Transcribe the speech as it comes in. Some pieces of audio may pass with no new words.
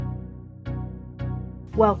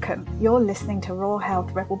Welcome. You're listening to Raw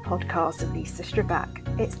Health Rebel podcast with Lisa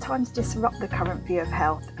Strabak. It's time to disrupt the current view of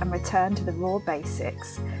health and return to the raw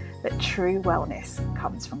basics that true wellness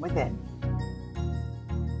comes from within.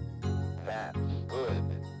 That's good.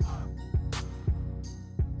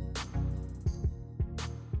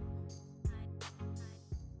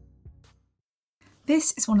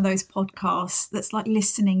 This is one of those podcasts that's like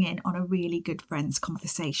listening in on a really good friend's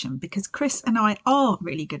conversation, because Chris and I are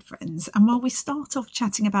really good friends. And while we start off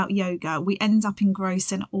chatting about yoga, we end up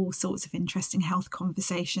engrossed in all sorts of interesting health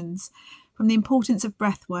conversations, from the importance of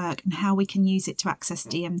breath work and how we can use it to access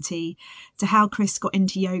DMT, to how Chris got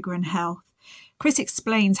into yoga and health. Chris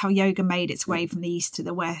explains how yoga made its way from the East to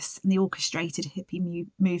the West and the orchestrated hippie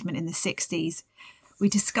movement in the 60s. We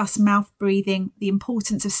discuss mouth breathing, the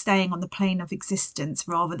importance of staying on the plane of existence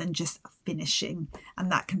rather than just finishing,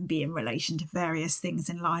 and that can be in relation to various things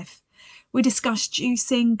in life. We discuss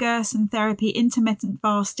juicing, Gerson therapy, intermittent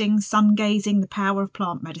fasting, sun gazing, the power of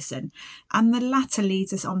plant medicine, and the latter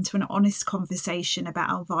leads us on to an honest conversation about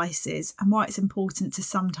our vices and why it's important to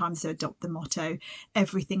sometimes adopt the motto,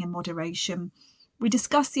 everything in moderation. We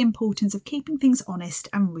discuss the importance of keeping things honest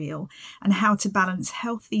and real, and how to balance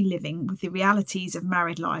healthy living with the realities of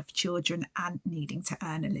married life, children, and needing to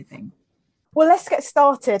earn a living. Well, let's get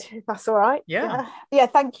started, if that's all right. Yeah.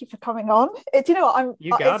 Thank you for coming on. Do you know what?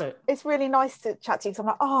 You got it. It's really nice to chat to you, because I'm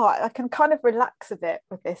like, I can kind of relax a bit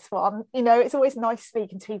with this one. You know, it's always nice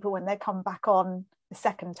speaking to people when they come back on the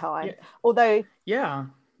second time. Yeah. Although, yeah,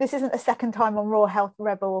 this isn't the second time on Raw Health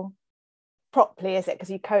Rebel properly, is it? Because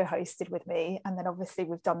you co-hosted with me, and then obviously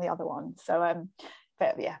we've done the other one. So,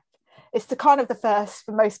 but yeah, it's the kind of the first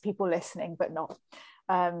for most people listening, but not.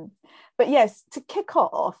 But yes, to kick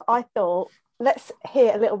off, I thought let's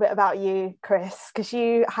hear a little bit about you, Chris, because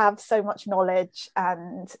you have so much knowledge.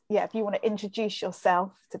 And yeah, if you want to introduce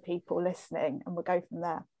yourself to people listening, and we'll go from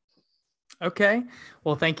there. Okay.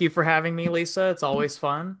 Well, thank you for having me, Lisa. It's always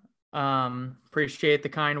fun. Appreciate the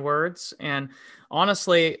kind words. And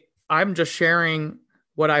honestly, I'm just sharing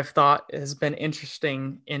what I've thought has been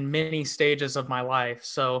interesting in many stages of my life.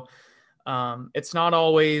 So it's not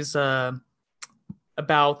always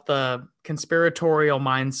about the conspiratorial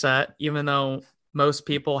mindset, even though most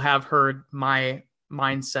people have heard my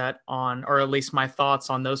mindset on, or at least my thoughts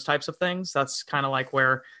on those types of things. That's kind of like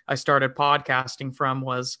where I started podcasting from,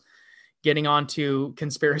 was getting onto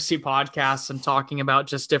conspiracy podcasts and talking about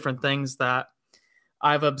just different things that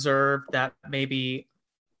I've observed that maybe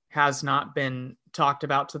has not been talked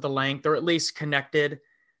about to the length, or at least connected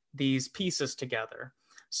these pieces together.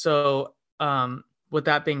 So with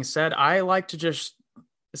that being said, I like to just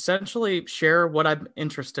essentially share what I'm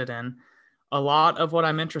interested in. A lot of what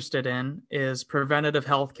I'm interested in is preventative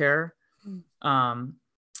healthcare.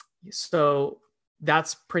 So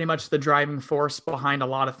that's pretty much the driving force behind a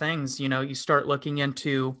lot of things. You know, you start looking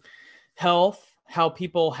into health, how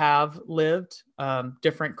people have lived,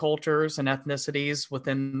 different cultures and ethnicities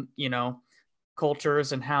within,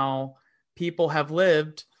 cultures, and how people have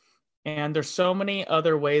lived. And there's so many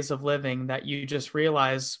other ways of living that you just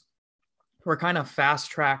realize we're kind of fast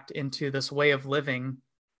tracked into this way of living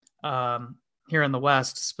here in the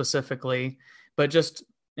West specifically, but just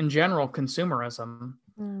in general, consumerism,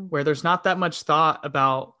 where there's not that much thought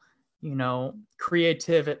about,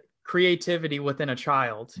 creativity within a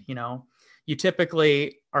child. You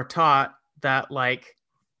typically are taught that like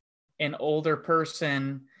an older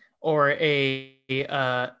person or a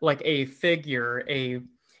figure,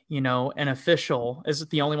 an official is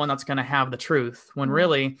the only one that's going to have the truth, when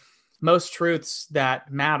really most truths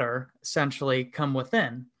that matter essentially come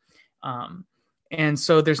within. And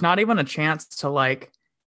so there's not even a chance to like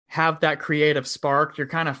have that creative spark. You're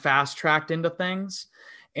kind of fast tracked into things.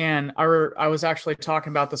 And I was actually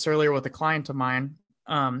talking about this earlier with a client of mine,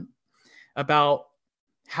 about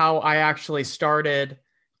how I actually started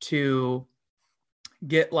to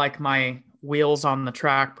get like my wheels on the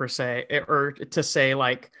track per se, or to say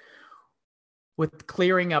like with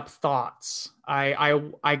clearing up thoughts.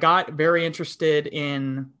 I got very interested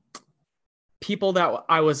in people that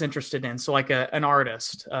I was interested in. So like an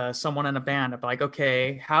artist, someone in a band, I'm like,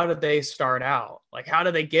 okay, how did they start out? Like, how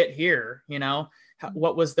did they get here?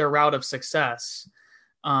 What was their route of success?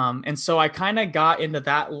 And so I kind of got into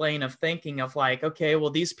that lane of thinking of like, okay,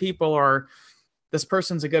 well, this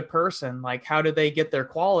person's a good person. Like, how do they get their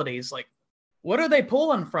qualities? Like, what are they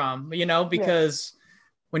pulling from? Because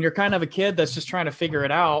when you're kind of a kid that's just trying to figure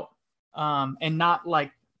it out, and not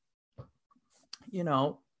like,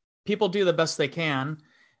 people do the best they can,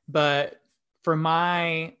 but for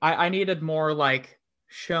I needed more like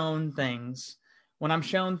shown things when I'm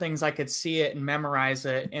shown things, I could see it and memorize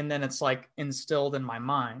it, and then it's like instilled in my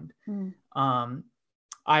mind.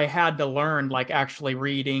 I had to learn like actually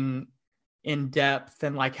reading in depth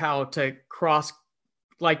and like how to cross,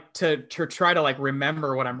 like to try to like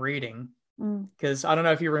remember what I'm reading. Because I don't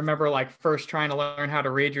know if you remember like first trying to learn how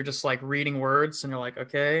to read, you're just like reading words and you're like,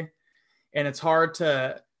 okay. And it's hard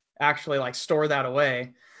to actually like store that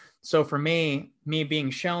away. So for me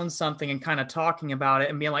being shown something and kind of talking about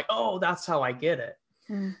it and being like, oh, that's how I get it.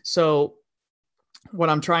 So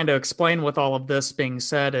what I'm trying to explain with all of this being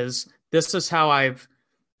said is this is how I've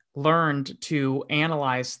learned to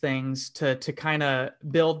analyze things, to kind of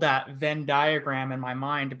build that Venn diagram in my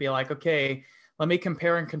mind to be like, okay, let me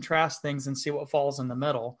compare and contrast things and see what falls in the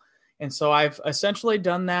middle. And so I've essentially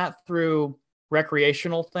done that through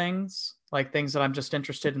recreational things, like things that I'm just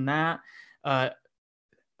interested in that.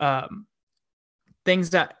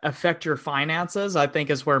 Things that affect your finances, I think,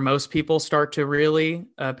 is where most people start to really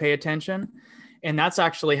pay attention. And that's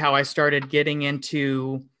actually how I started getting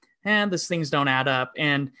into, these things don't add up.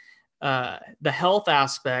 And the health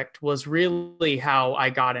aspect was really how I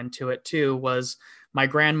got into it too, was my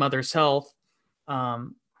grandmother's health.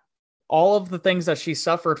 All of the things that she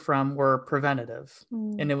suffered from were preventative.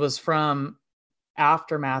 And it was from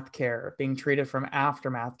aftermath care, being treated from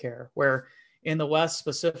aftermath care, where in the West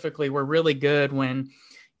specifically, we're really good when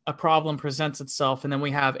a problem presents itself and then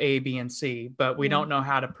we have A, B, and C, but we don't know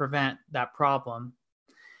how to prevent that problem.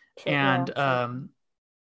 And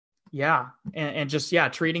just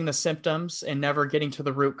treating the symptoms and never getting to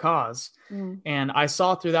the root cause. And I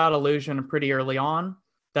saw through that illusion pretty early on.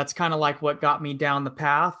 That's kind of like what got me down the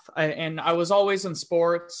path. And I was always in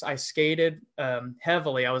sports. I skated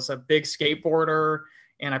heavily. I was a big skateboarder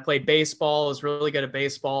and I played baseball. I was really good at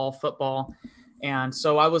baseball, football. And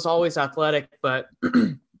so I was always athletic, but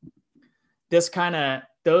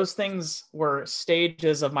those things were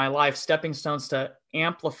stages of my life, stepping stones to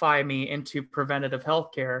amplify me into preventative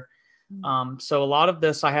healthcare. So a lot of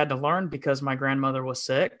this I had to learn because my grandmother was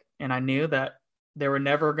sick and I knew that they were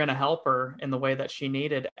never going to help her in the way that she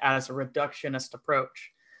needed as a reductionist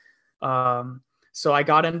approach. So I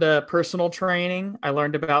got into personal training. I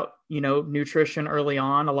learned about, nutrition early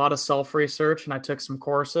on, a lot of self-research, and I took some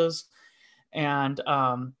courses and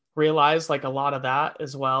realized like a lot of that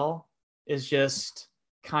as well is just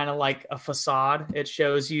kind of like a facade. It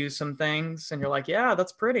shows you some things and you're like, yeah,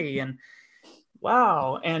 that's pretty. And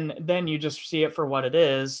wow. And then you just see it for what it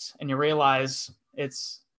is. And you realize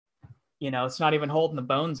it's not even holding the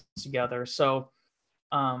bones together. So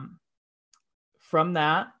from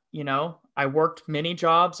that, I worked many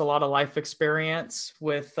jobs, a lot of life experience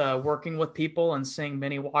with working with people and seeing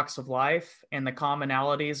many walks of life and the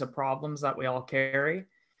commonalities of problems that we all carry.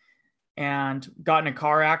 And got in a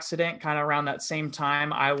car accident kind of around that same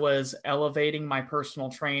time. I was elevating my personal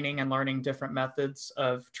training and learning different methods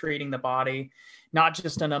of treating the body, not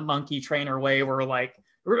just in a monkey trainer way where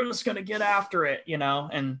we're just going to get after it,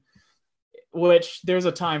 and which there's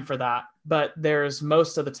a time for that, but there's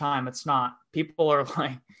most of the time it's not. People are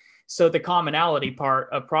like, so the commonality part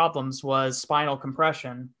of problems was spinal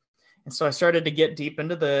compression. And so I started to get deep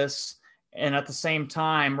into this. And at the same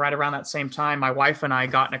time, right around that same time, my wife and I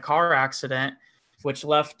got in a car accident, which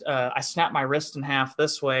left, I snapped my wrist in half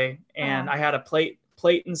this way. And I had a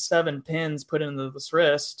plate and 7 pins put into this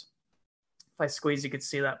wrist. If I squeeze, you could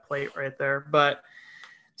see that plate right there. But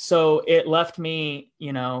so it left me,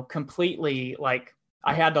 completely like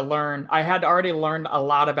I had already learned a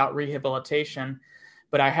lot about rehabilitation,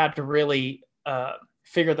 but I had to really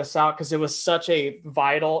figure this out because it was such a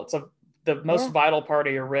vital, the most vital part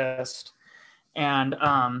of your wrist. And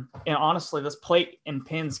honestly, this plate and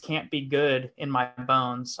pins can't be good in my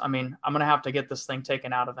bones. I mean, I'm going to have to get this thing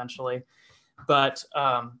taken out eventually, but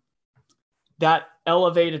that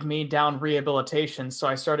elevated me down rehabilitation. So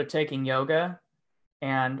I started taking yoga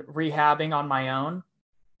and rehabbing on my own.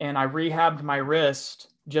 And I rehabbed my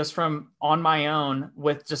wrist just from on my own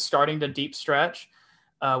with just starting to deep stretch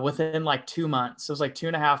within like 2 months. It was like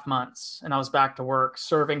 2.5 months. And I was back to work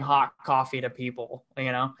serving hot coffee to people,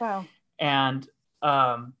 Wow. And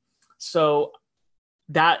so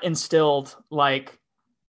that instilled like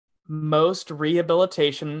most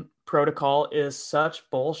rehabilitation protocol is such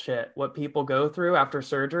bullshit. What people go through after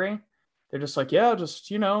surgery, they're just like, yeah,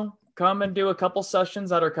 just, come and do a couple sessions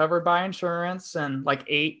that are covered by insurance and like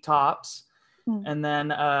 8 tops. And then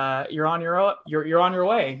you're on your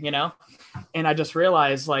way, And I just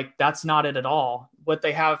realized like, that's not it at all. What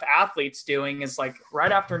they have athletes doing is like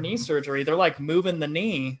right after knee surgery, they're like moving the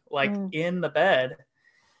knee, like in the bed.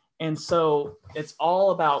 And so it's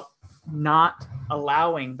all about not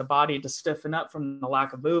allowing the body to stiffen up from the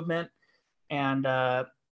lack of movement. and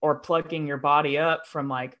or plugging your body up from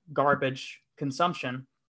like garbage consumption.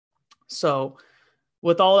 So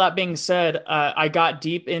with all that being said, I got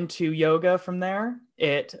deep into yoga from there.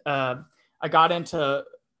 I got into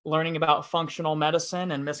learning about functional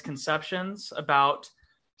medicine and misconceptions about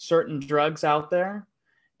certain drugs out there.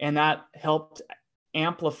 And that helped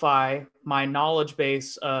amplify my knowledge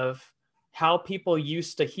base of how people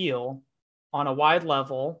used to heal on a wide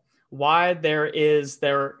level, why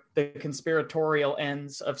the conspiratorial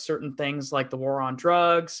ends of certain things like the war on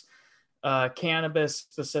drugs, cannabis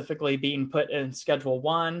specifically being put in Schedule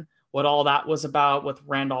 1, what all that was about with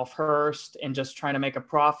Randolph Hearst and just trying to make a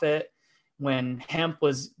profit when hemp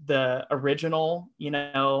was the original,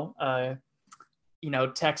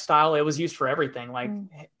 textile. It was used for everything. Like,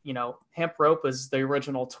 hemp rope was the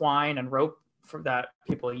original twine and rope for that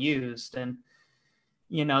people used. And,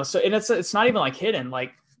 so, and it's not even like hidden,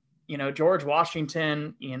 like, George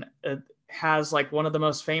Washington, has like one of the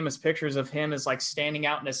most famous pictures of him is like standing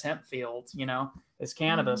out in his hemp field, his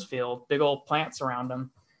cannabis field, big old plants around him.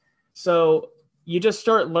 So you just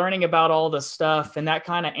start learning about all this stuff, and that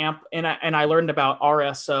kind of and I learned about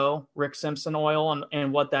RSO, Rick Simpson oil,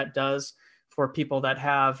 and what that does for people that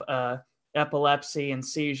have epilepsy and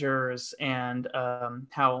seizures, and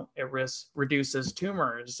how it reduces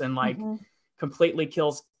tumors and like completely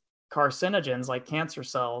kills carcinogens like cancer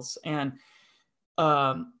cells. And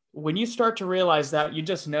when you start to realize that, you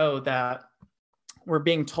just know that we're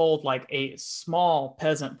being told like a small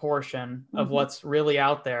peasant portion of what's really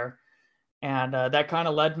out there. And that kind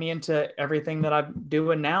of led me into everything that I'm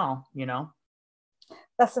doing now,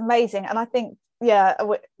 That's amazing. And I think, we a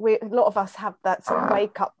lot of us have that sort of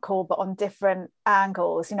wake up call, but on different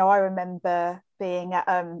angles. I remember being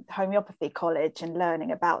at homeopathy college and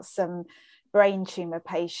learning about some brain tumor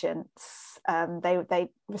patients. They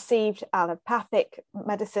received allopathic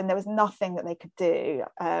medicine. There was nothing that they could do.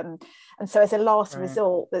 And so as a last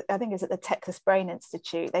resort, I think it was at the Texas Brain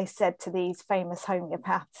Institute, they said to these famous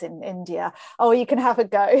homeopaths in India, oh, you can have a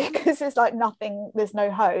go, because there's like nothing, there's no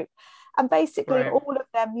hope. And basically all of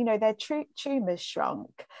them, their tumors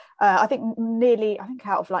shrunk. I think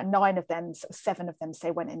out of like 9 of them, 7 of them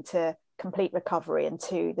say went into complete recovery, and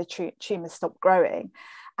 2, the tumors stopped growing.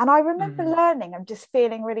 And I remember learning and just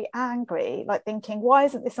feeling really angry, like thinking, why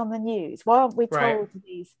isn't this on the news? Why aren't we told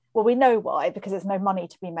these? Well, we know why, because there's no money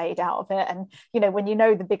to be made out of it. And, when you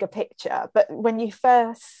know the bigger picture, but when you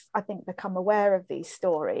first, I think, become aware of these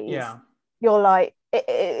stories, you're like,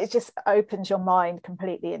 it just opens your mind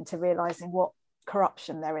completely into realizing what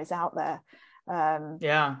corruption there is out there.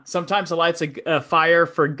 Sometimes the light's a fire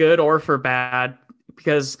for good or for bad,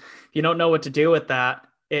 because if you don't know what to do with that,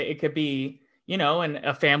 it could be, and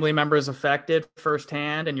a family member is affected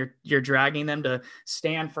firsthand, and you're dragging them to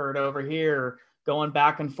Stanford over here, going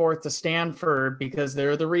back and forth to Stanford because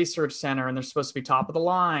they're the research center and they're supposed to be top of the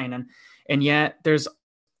line. And yet there's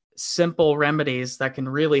simple remedies that can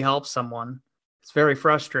really help someone. It's very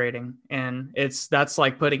frustrating. And that's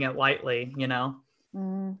like putting it lightly,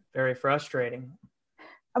 very frustrating.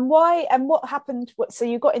 And what happened? So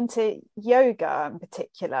you got into yoga in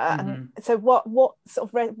particular, and so what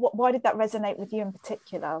sort of why did that resonate with you in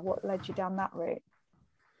particular? What led you down that route?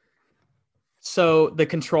 So the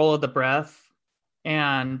control of the breath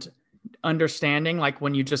and understanding, like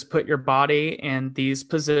when you just put your body in these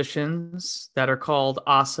positions that are called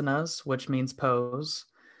asanas, which means pose,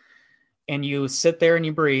 and you sit there and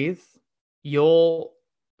you breathe, you'll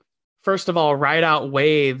first of all ride out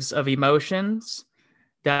waves of emotions.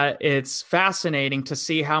 That it's fascinating to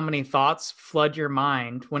see how many thoughts flood your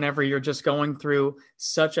mind whenever you're just going through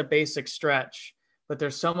such a basic stretch. But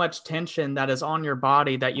there's so much tension that is on your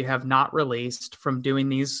body that you have not released from doing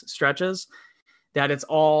these stretches, that it's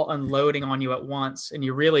all unloading on you at once. And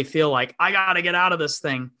you really feel like, I got to get out of this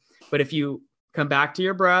thing. But if you come back to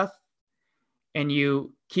your breath and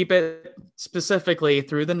you keep it specifically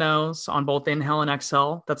through the nose on both inhale and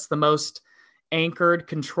exhale, that's the most anchored,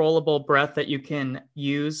 controllable breath that you can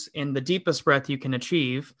use, in the deepest breath you can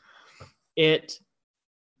achieve. It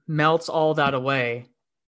melts all that away.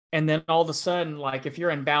 And then all of a sudden, like if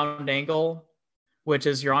you're in bound angle, which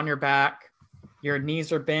is you're on your back, your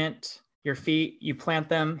knees are bent, your feet, you plant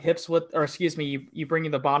them you bring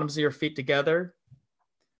the bottoms of your feet together,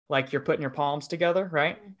 like you're putting your palms together,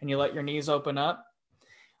 right? And you let your knees open up.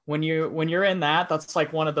 When you're in that's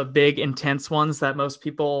like one of the big intense ones that most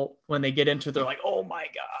people, when they get into, they're like, oh my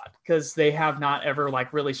God, because they have not ever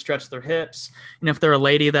like really stretched their hips. And if they're a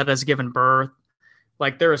lady that has given birth,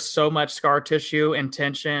 like there is so much scar tissue and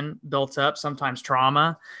tension built up, sometimes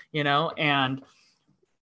trauma, and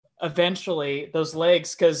eventually those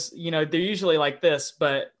legs, because they're usually like this,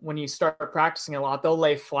 but when you start practicing a lot, they'll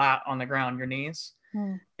lay flat on the ground, your knees.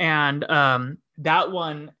 And that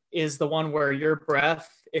one is the one where your breath,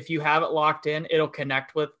 if you have it locked in, it'll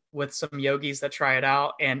connect with some yogis that try it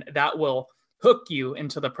out, and that will hook you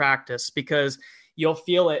into the practice, because you'll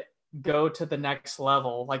feel it go to the next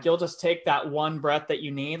level. Like you'll just take that one breath that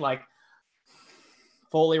you need, like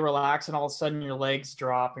fully relax, and all of a sudden your legs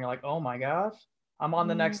drop and you're like, oh my gosh, I'm on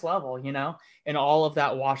the next level, and all of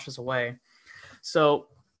that washes away. So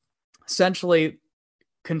essentially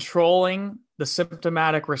controlling the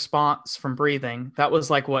symptomatic response from breathing, that was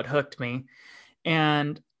like what hooked me.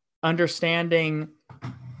 And understanding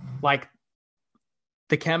like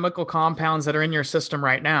the chemical compounds that are in your system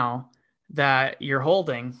right now that you're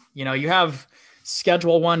holding, you have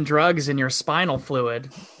Schedule 1 drugs in your spinal fluid.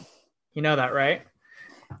 You know that, right?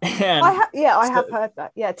 And I have heard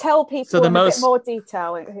that. Yeah, tell people in a bit more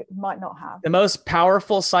detail who might not have. The most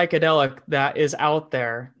powerful psychedelic that is out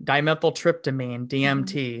there, dimethyltryptamine,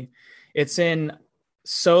 DMT, it's in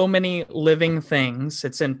so many living things.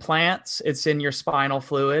 It's in plants. It's in your spinal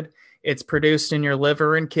fluid. It's produced in your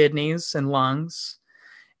liver and kidneys and lungs.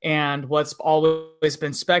 And what's always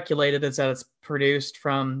been speculated is that it's produced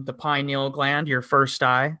from the pineal gland, your first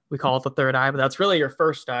eye. We call it the third eye, but that's really your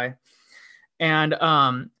first eye. And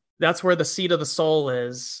that's where the seat of the soul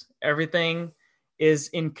is. Everything is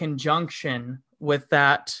in conjunction with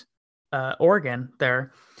that organ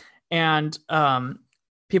there. And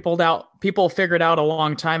people figured out a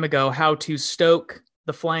long time ago how to stoke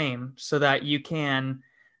the flame so that you can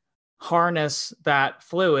harness that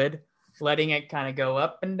fluid, letting it kind of go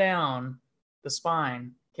up and down the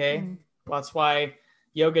spine. Okay. Well, that's why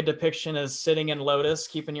yoga depiction is sitting in lotus,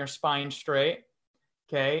 keeping your spine straight.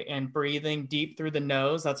 Okay. And breathing deep through the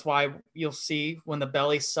nose. That's why you'll see when the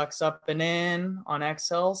belly sucks up and in on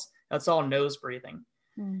exhales, that's all nose breathing.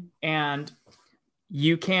 And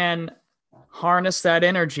you can harness that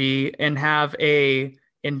energy and have a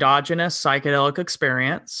endogenous psychedelic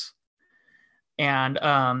experience. And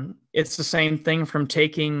it's the same thing from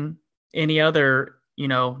taking any other,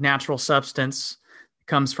 natural substance. It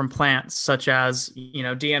comes from plants, such as,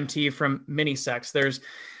 DMT from mini-sex.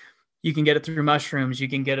 You can get it through mushrooms. You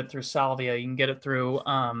can get it through salvia. You can get it through,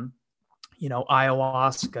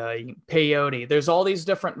 ayahuasca, peyote. There's all these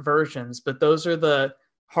different versions, but those are the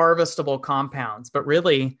harvestable compounds. But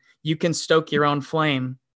really, you can stoke your own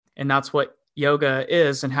flame. And that's what yoga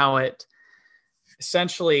is and how it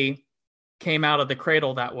essentially came out of the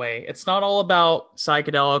cradle that way. It's not all about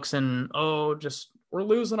psychedelics and, we're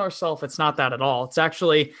losing ourselves. It's not that at all.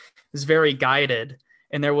 It's very guided.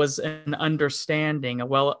 And there was an understanding, a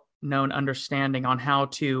well-known understanding on how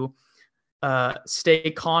to stay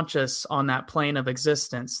conscious on that plane of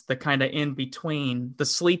existence, the kind of in-between, the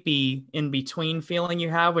sleepy in-between feeling you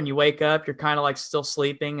have when you wake up. You're kind of like still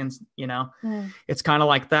sleeping and, it's kind of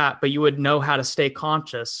like that, but you would know how to stay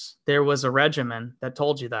conscious. There was a regimen that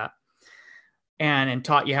told you that and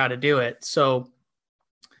taught you how to do it. So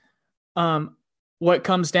what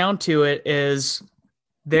comes down to it is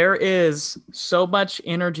there is so much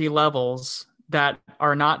energy levels that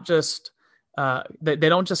are not just they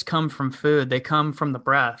don't just come from food. They come from the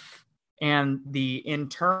breath and the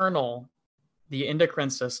endocrine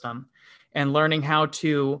system, and learning how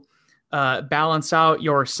to balance out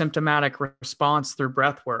your symptomatic response through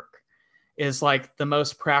breath work is like the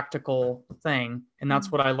most practical thing. And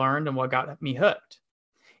that's what I learned and what got me hooked.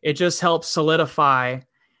 It just helps solidify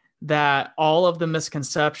that all of the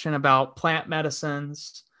misconception about plant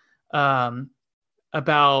medicines,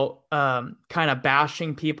 about kind of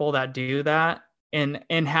bashing people that do that,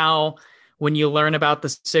 and how when you learn about the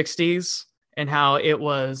 60s and how it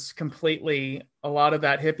was completely, a lot of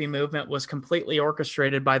that hippie movement was completely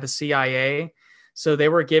orchestrated by the CIA. So they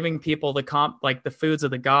were giving people like the foods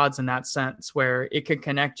of the gods in that sense, where it could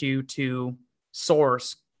connect you to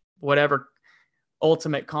source, whatever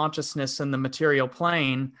ultimate consciousness in the material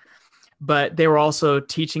plane. But they were also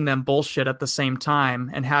teaching them bullshit at the same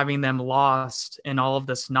time and having them lost in all of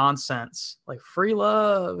this nonsense, like free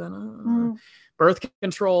love and birth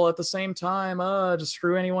control at the same time. Just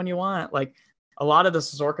screw anyone you want. Like a lot of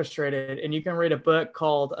this is orchestrated. And you can read a book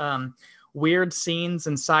called Weird Scenes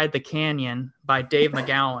Inside the Canyon by Dave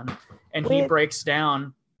McGowan. And he breaks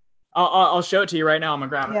down. I'll show it to you right now. I'm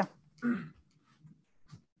going to grab it. Yeah.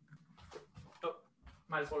 Oh,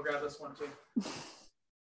 might as well grab this one too.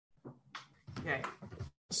 Okay,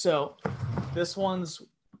 so this one's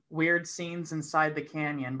Weird Scenes Inside the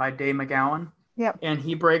Canyon by Dave McGowan. Yep. And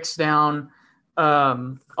he breaks down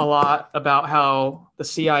a lot about how the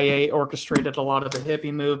CIA orchestrated a lot of the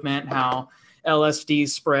hippie movement, how LSD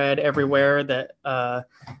spread everywhere, that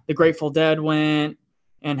the Grateful Dead went,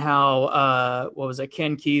 and how what was it?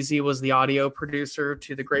 Ken Kesey was the audio producer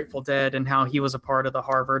to the Grateful Dead, and how he was a part of the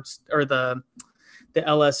Harvard or the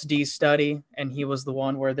LSD study, and he was the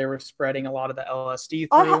one where they were spreading a lot of the LSD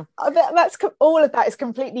through. I bet that's all of that is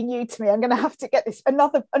completely new to me. I'm going to have to get this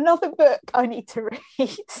another book I need to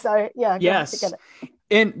read. So yeah, yes. to get it.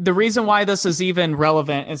 And the reason why this is even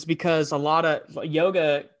relevant is because a lot of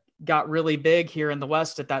yoga got really big here in the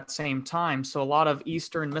West at that same time. So a lot of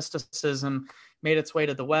Eastern mysticism made its way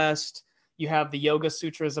to the West. You have the Yoga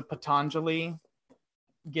Sutras of Patanjali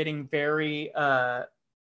getting very,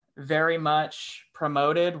 very much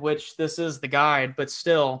promoted, which this is the guide, but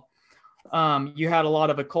still, you had a lot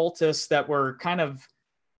of occultists that were kind of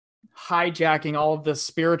hijacking all of the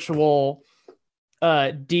spiritual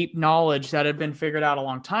deep knowledge that had been figured out a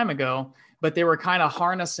long time ago, but they were kind of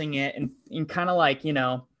harnessing it and kind of like,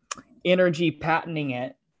 energy patenting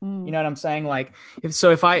it. You know what I'm saying? Like,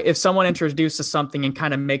 if someone introduces something and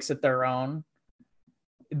kind of makes it their own,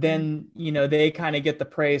 then, they kind of get the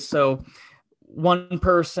praise. So one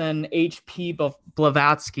person, H.P.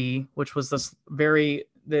 Blavatsky, which was this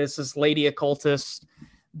lady occultist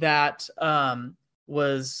that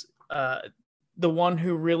was the one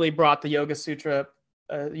who really brought the Yoga Sutras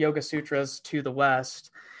to the West.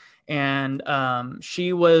 And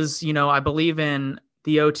she was, I believe in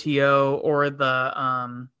the OTO or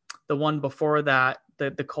the one before that,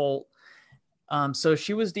 the cult. So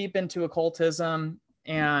she was deep into occultism,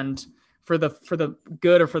 and for the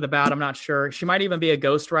good or for the bad, I'm not sure. She might even be a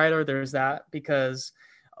ghostwriter. There's that, because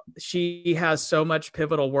she has so much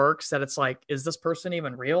pivotal works that it's like, is this person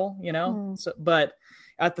even real? So, but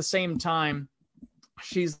at the same time,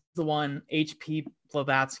 she's the one, H.P.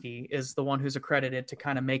 Blavatsky is the one who's accredited to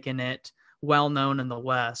kind of making it well known in the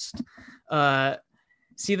West.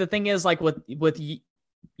 See, the thing is, like with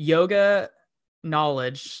yoga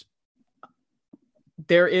knowledge,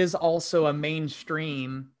 there is also a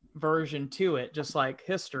mainstream version to it, just like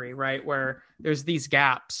history, right? Where there's these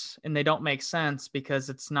gaps and they don't make sense because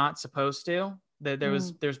it's not supposed to.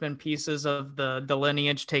 There's been pieces of the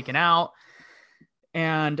lineage taken out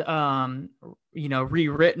and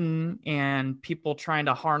rewritten, and people trying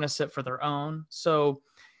to harness it for their own. So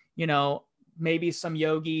maybe some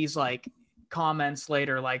yogis like comments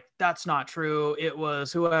later like, that's not true, it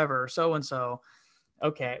was whoever, so and so.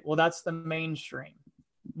 Okay, well, that's the mainstream.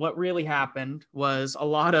 What really happened was a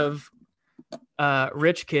lot of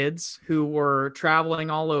rich kids who were traveling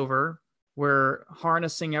all over were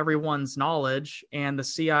harnessing everyone's knowledge, and the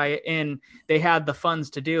CIA, and they had the funds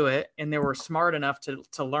to do it, and they were smart enough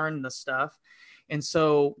to learn the stuff. And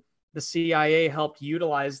so the CIA helped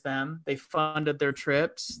utilize them. They funded their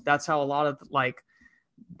trips. That's how a lot of like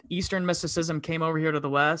Eastern mysticism came over here to the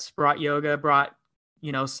West, brought yoga, brought,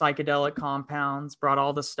 psychedelic compounds, brought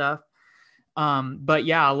all this stuff. But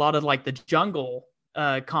yeah, a lot of like the jungle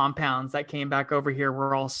compounds that came back over here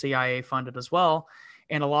were all CIA funded as well.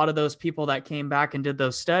 And a lot of those people that came back and did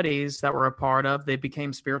those studies that were a part of, they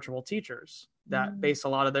became spiritual teachers that base a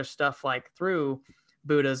lot of their stuff like through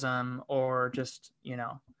Buddhism or just,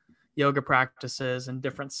 yoga practices and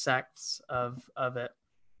different sects of it.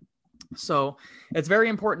 So it's very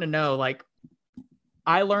important to know, like,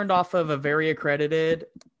 I learned off of a very accredited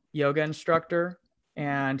yoga instructor,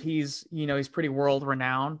 and he's pretty world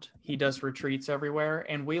renowned. He does retreats everywhere.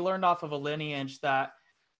 And we learned off of a lineage that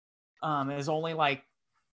is only like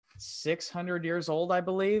 600 years old, I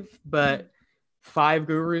believe, but 5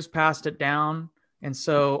 gurus passed it down. And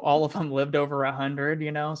so all of them lived over 100,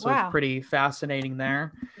 so wow. It's pretty fascinating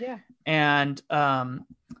there. Yeah. And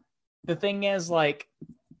the thing is, like,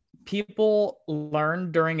 people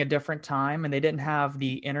learned during a different time and they didn't have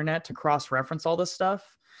the internet to cross-reference all this stuff.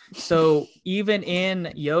 So even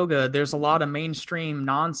in yoga, there's a lot of mainstream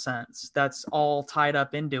nonsense that's all tied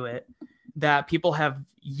up into it that people have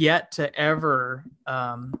yet to ever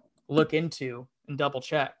look into and double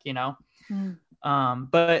check,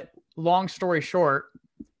 but long story short,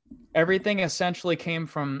 everything essentially came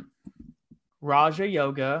from Raja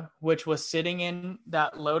Yoga, which was sitting in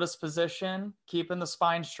that lotus position, keeping the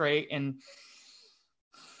spine straight and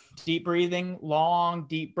deep breathing, long,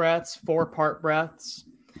 deep breaths, 4-part breaths.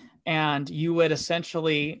 And you would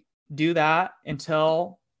essentially do that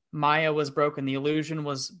until Maya was broken. The illusion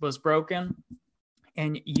was broken,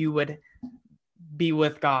 and you would be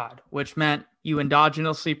with God, which meant you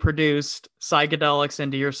endogenously produced psychedelics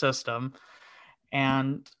into your system.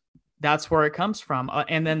 And that's where it comes from.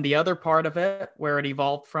 And then the other part of it, where it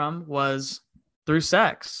evolved from, was through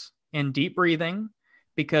sex and deep breathing,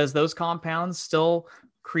 because those compounds still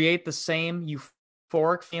create the same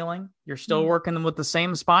euphoric feeling. You're still working with the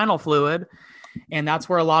same spinal fluid. And that's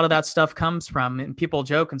where a lot of that stuff comes from. And people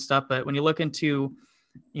joke and stuff, but when you look into,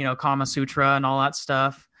 Kama Sutra and all that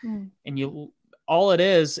stuff, and all it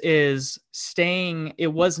is staying, it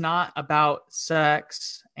was not about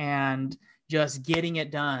sex and just getting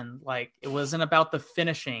it done. Like, it wasn't about the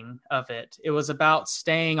finishing of it. It was about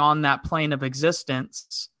staying on that plane of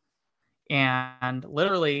existence and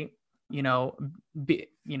literally,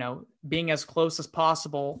 being as close as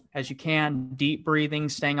possible as you can, deep breathing,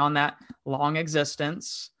 staying on that long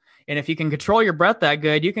existence. And if you can control your breath that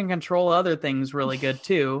good, you can control other things really good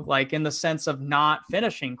too, like in the sense of not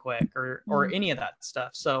finishing quick or any of that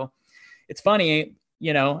stuff. So it's funny,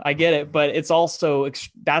 I get it, but it's also,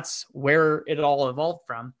 that's where it all evolved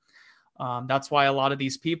from. That's why a lot of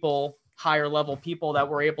these people, higher level people that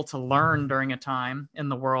were able to learn during a time in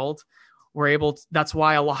the world, that's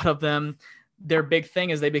why a lot of them, their big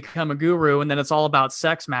thing is they become a guru, and then it's all about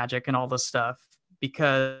sex magic and all this stuff,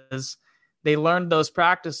 because they learned those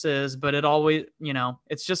practices, but it always,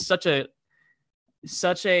 it's just such a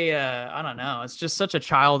I don't know, it's just such a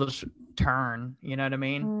childish turn, you know what I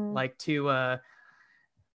mean? Like because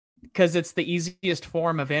it's the easiest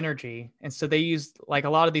form of energy. And so they use, like, a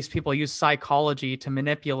lot of these people use psychology to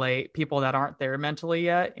manipulate people that aren't there mentally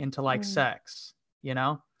yet into like sex,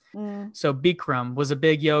 So Bikram was a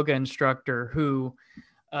big yoga instructor who,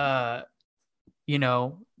 Bikram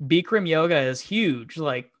yoga is huge.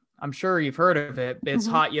 Like, I'm sure you've heard of it. It's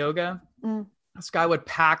hot yoga. This guy would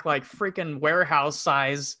pack like freaking warehouse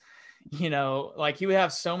size, like he would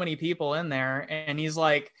have so many people in there. And he's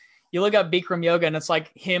like, you look up Bikram yoga and it's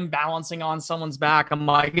like him balancing on someone's back. I'm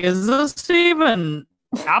like, is this even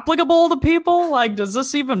applicable to people? Like, does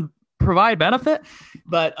this even provide benefit?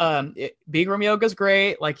 But Bikram yoga is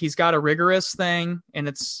great. Like, he's got a rigorous thing, and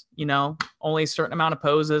it's, only a certain amount of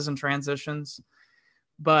poses and transitions.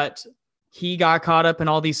 But he got caught up in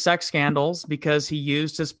all these sex scandals because he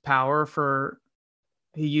used his knowledge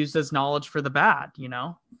for the bad,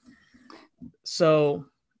 So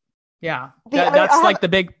yeah, that's like the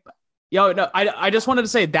big, I just wanted to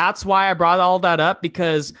say, that's why I brought all that up,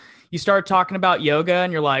 because you start talking about yoga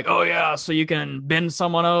and you're like, oh yeah, so you can bend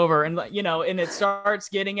someone over, and and it starts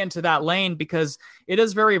getting into that lane because it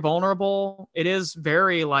is very vulnerable. It is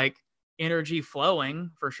very like energy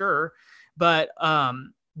flowing for sure. But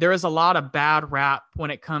there is a lot of bad rap when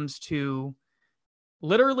it comes to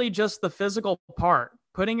literally just the physical part,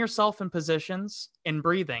 putting yourself in positions and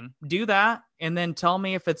breathing. Do that, and then tell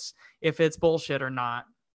me if it's bullshit or not.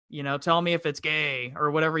 Tell me if it's gay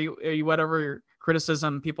or whatever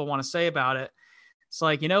criticism people want to say about it. It's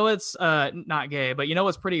like, it's not gay, but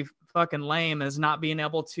what's pretty fucking lame is not being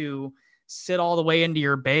able to sit all the way into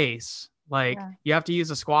your base. Like, you have to use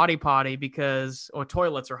a squatty potty because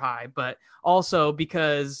toilets are high, but also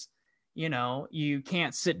because, you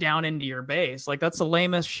can't sit down into your base. Like, that's the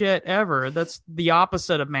lamest shit ever. That's the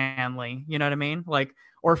opposite of manly. You know what I mean? Like,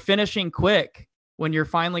 or finishing quick when you're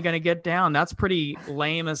finally going to get down. That's pretty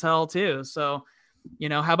lame as hell too. So,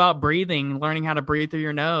 how about breathing, learning how to breathe through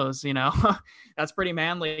your nose? That's pretty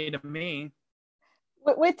manly to me.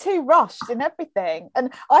 We're too rushed in everything.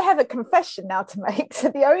 And I have a confession now to make. So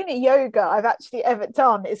the only yoga I've actually ever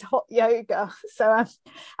done is hot yoga. So, and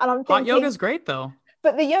I'm thinking, hot yoga is great though.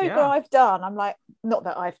 But the yoga I've done, I'm like, not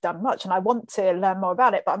that I've done much and I want to learn more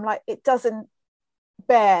about it, but I'm like, it doesn't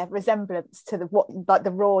bear resemblance to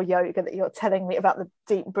the raw yoga that you're telling me about, the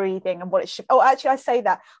deep breathing and what it should. Oh, actually, I say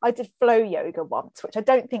that I did flow yoga once, which I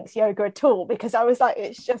don't think is yoga at all, because I was like,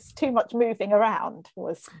 it's just too much moving around.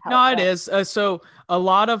 It is. So a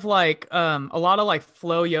lot of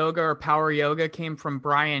flow yoga or power yoga came from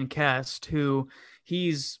Brian Kest, who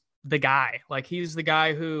he's the guy. Like, he's the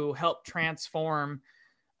guy who helped transform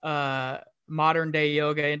modern day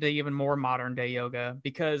yoga into even more modern day yoga,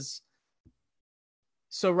 because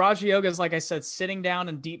so Raja yoga is, like I said, sitting down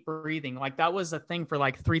and deep breathing. Like, that was a thing for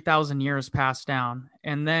like 3,000 years passed down.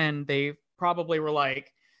 And then they probably were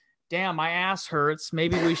like, damn, my ass hurts.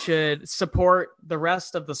 Maybe we should support the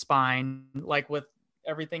rest of the spine, like with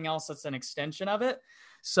everything else that's an extension of it.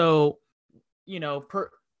 So,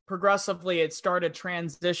 progressively it started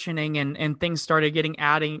transitioning and things started getting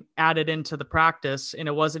added into the practice. And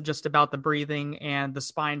it wasn't just about the breathing and the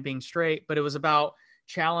spine being straight, but it was about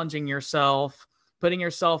challenging yourself, putting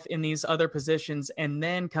yourself in these other positions, and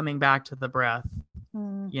then coming back to the breath.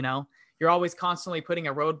 You're always constantly putting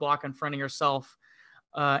a roadblock in front of yourself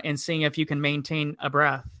and seeing if you can maintain a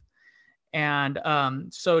breath. And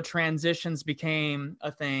so transitions became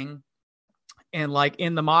a thing. And like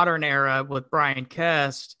in the modern era with Brian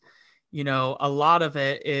Kest, a lot of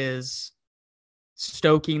it is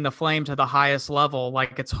stoking the flame to the highest level.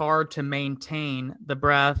 Like it's hard to maintain the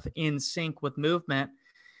breath in sync with movement,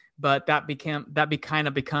 but that kind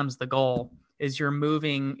of becomes the goal, is you're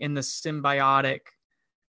moving in the symbiotic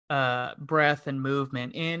breath and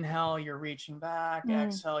movement. Inhale, you're reaching back.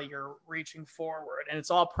 Exhale, you're reaching forward. And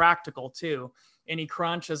it's all practical too. Any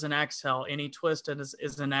crunch is an exhale. Any twist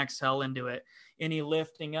is an exhale into it. Any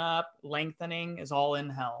lifting up, lengthening is all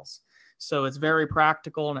inhales. So it's very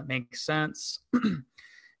practical and it makes sense.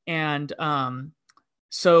 And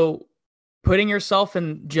so putting yourself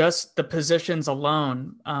in just the positions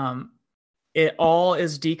alone, it all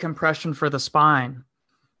is decompression for the spine.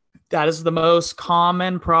 That is the most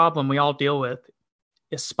common problem we all deal with,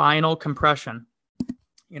 is spinal compression.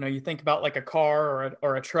 You know, you think about like a car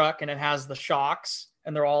or a truck, and it has the shocks,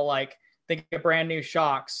 and they're all like, think of brand new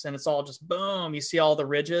shocks, and it's all just boom. You see all the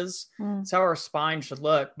ridges. It's how our spine should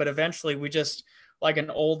look. But eventually we just, like an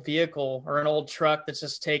old vehicle or an old truck that's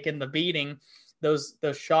just taken the beating, those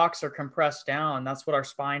shocks are compressed down. That's what our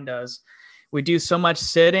spine does. We do so much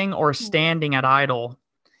sitting or standing at idle.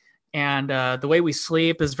 And the way we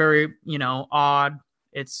sleep is very, odd.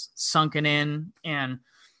 It's sunken in. And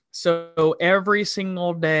so every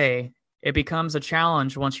single day, it becomes a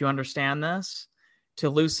challenge, once you understand this, to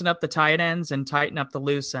loosen up the tight ends and tighten up the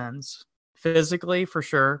loose ends. Physically, for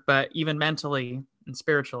sure, but even mentally and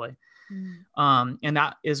spiritually. And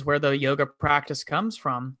that is where the yoga practice comes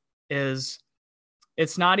from.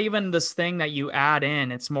 It's not even this thing that you add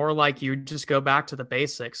in. It's more like you just go back to the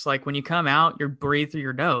basics. Like when you come out, you breathe through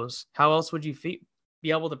your nose. How else would you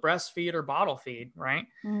be able to breastfeed or bottle feed, right?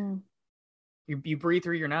 You breathe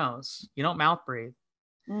through your nose. You don't mouth breathe.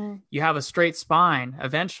 You have a straight spine.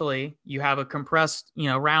 Eventually, you have a compressed,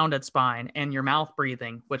 rounded spine, and your mouth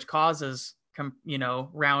breathing, which causes,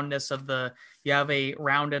 roundness of you have a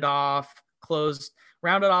rounded off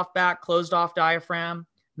back, closed off diaphragm.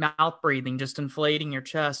 Mouth breathing, just inflating your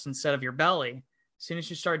chest instead of your belly. As soon as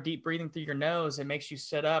you start deep breathing through your nose, it makes you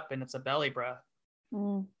sit up, and it's a belly breath.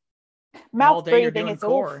 Mouth breathing is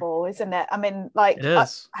awful, isn't it? I mean, like, it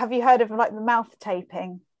is. Have you heard of like the mouth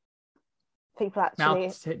taping? People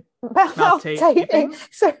actually mouth taping.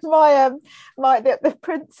 So the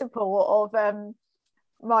principal of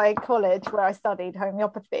my college where I studied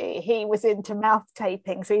homeopathy, he was into mouth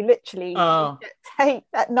taping. So he literally taped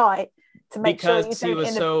at night to make because sure you don't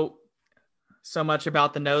he was so much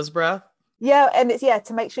about the nose breath. Yeah, and it's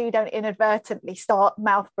to make sure you don't inadvertently start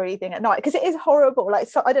mouth breathing at night, because it is horrible. Like,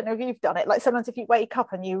 so I don't know if you've done it. Like sometimes if you wake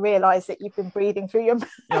up and you realize that you've been breathing through your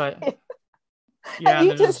mouth. And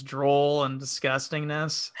there's just drool and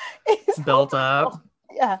disgustingness built up.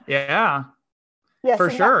 Yeah, for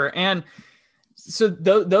sure. And so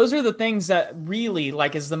those are the things that really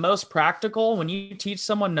is the most practical when you teach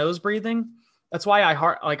someone nose breathing. That's why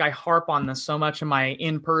I harp on this so much in my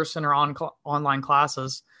in-person or online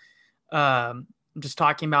classes. Just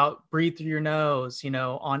talking about breathe through your nose,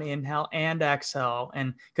 on inhale and exhale.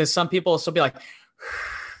 And because some people will still be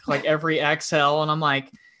like every exhale. And I'm like,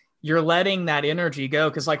 you're letting that energy go.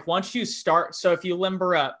 Because once you start, so if you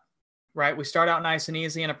limber up, right, we start out nice and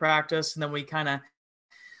easy in a practice, and then we kind of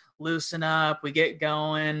loosen up, we get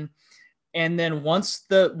going. And then once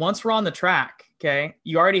we're on the track, okay,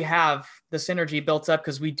 you already have this energy built up,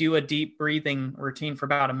 because we do a deep breathing routine for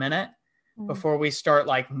about a minute before we start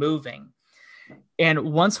moving.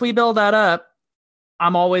 And once we build that up,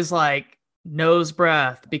 I'm always like nose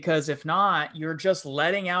breath, because if not, you're just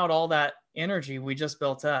letting out all that energy we just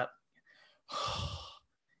built up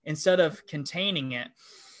instead of containing it.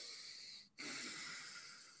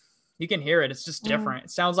 You can hear it. It's just different.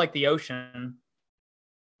 It sounds like the ocean.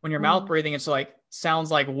 When you're mouth breathing, it's sounds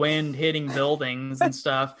like wind hitting buildings and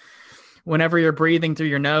stuff. Whenever you're breathing through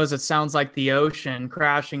your nose, it sounds like the ocean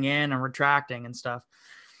crashing in and retracting and stuff.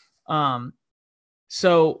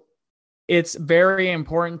 So it's very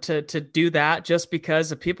important to do that, just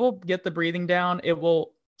because if people get the breathing down, it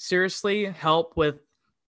will seriously help with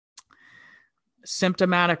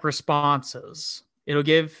symptomatic responses. It'll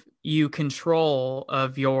give you control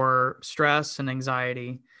of your stress and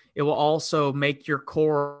anxiety. It will also make your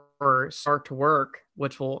core start to work,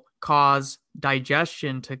 which will cause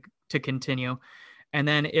digestion to continue. And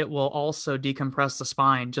then it will also decompress the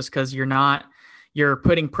spine, just because you're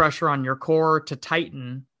putting pressure on your core to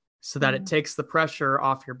tighten so that it takes the pressure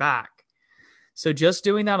off your back. So just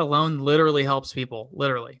doing that alone literally helps people,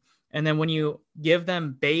 literally. And then when you give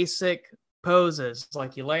them basic poses,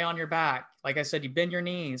 like you lay on your back, like I said, you bend your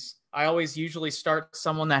knees. I always usually start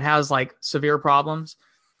someone that has severe problems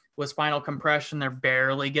with spinal compression. They're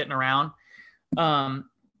barely getting around.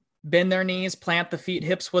 Bend their knees, plant the feet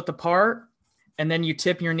hips width apart, And then you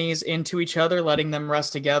tip your knees into each other, letting them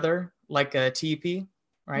rest together like a teepee,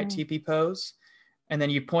 right? Teepee pose. And then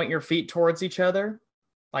you point your feet towards each other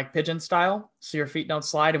like pigeon style, so your feet don't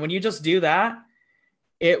slide. And when you just do that,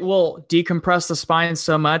 it will decompress the spine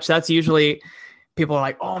so much. That's usually people are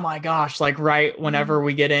like, oh my gosh, like right whenever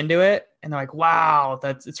we get into it. And they're like, wow,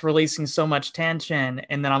 it's releasing so much tension.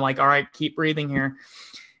 And then I'm like, all right, keep breathing here.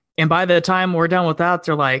 And by the time we're done with that,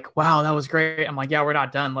 they're like, wow, that was great. I'm like, yeah, we're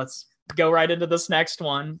not done. Let's go right into this next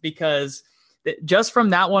one, because just from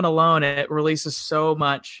that one alone, it releases so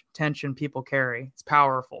much tension people carry. It's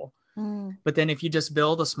powerful. But then if you just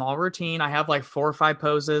build a small routine, I have like 4 or 5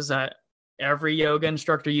 poses that every yoga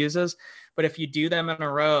instructor uses. But if you do them in a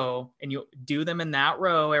row and you do them in that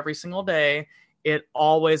row every single day, it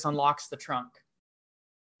always unlocks the trunk,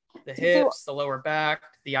 the hips, the lower back,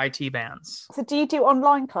 the IT bands. So do you do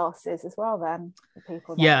online classes as well then for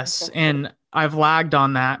people? Yes. And I've lagged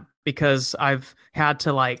on that because I've had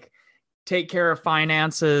to like take care of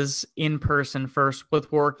finances in person first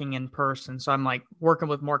with working in person. So I'm like working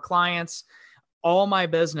with more clients. All my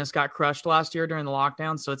business got crushed last year during the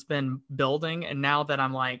lockdown. So it's been building. And now that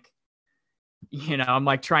I'm like, I'm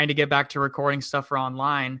like trying to get back to recording stuff for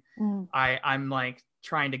online, I'm like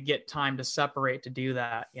trying to get time to separate to do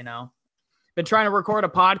that, Been trying to record a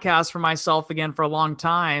podcast for myself again for a long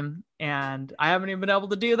time, and I haven't even been able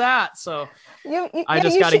to do that. So I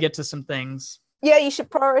just got to get to some things. Yeah, you should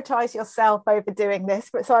prioritize yourself over doing this.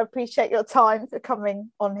 But so I appreciate your time for coming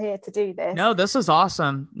on here to do this. No, this is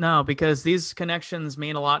awesome. No, because these connections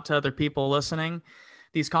mean a lot to other people listening.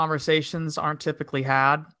 These conversations aren't typically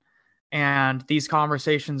had, and these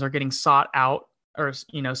conversations are getting sought out or,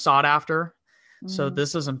 sought after. So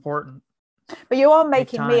this is important. But you are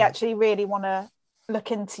making me actually really want to look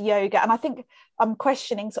into yoga. And I think I'm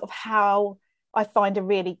questioning sort of how I find a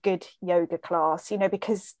really good yoga class,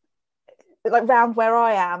 because like around where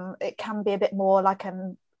I am, it can be a bit more like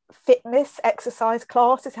a fitness exercise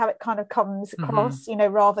class is how it kind of comes across,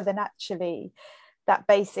 rather than actually that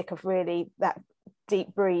basic of really that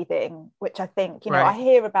deep breathing, which I think, I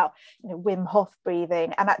hear about, Wim Hof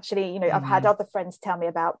breathing. And actually, I've had other friends tell me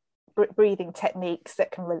about breathing techniques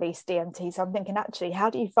that can release DMT. So I'm thinking, actually, how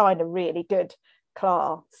do you find a really good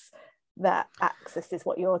class that accesses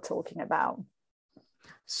what you're talking about?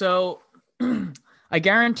 So I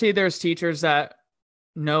guarantee there's teachers that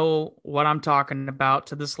know what I'm talking about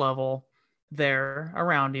to this level there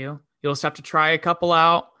around you. You'll just have to try a couple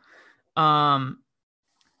out.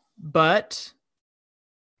 But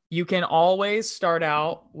you can always start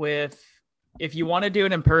out with, if you want to do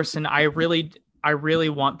it in person, I really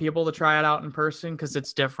want people to try it out in person because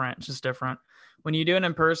it's different. It's just different. When you do it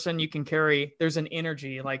in person, you can there's an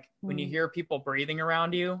energy. Like when you hear people breathing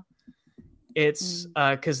around you, it's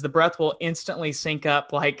because the breath will instantly sync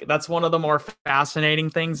up. Like that's one of the more fascinating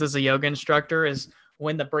things as a yoga instructor is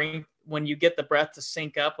when you get the breath to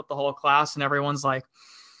sync up with the whole class and everyone's like,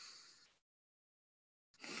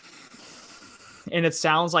 and it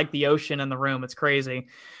sounds like the ocean in the room. It's crazy.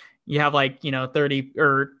 You have like, 30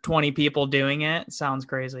 or 20 people doing it. It sounds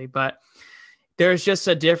crazy, but there's just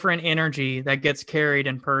a different energy that gets carried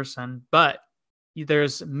in person. But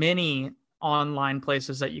there's many online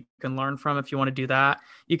places that you can learn from if you want to do that.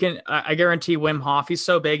 You can, I guarantee Wim Hof, he's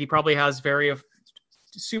so big, he probably has very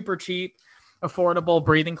super cheap, affordable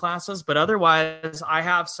breathing classes. But otherwise, I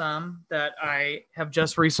have some that I have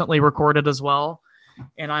just recently recorded as well.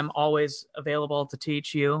 And I'm always available to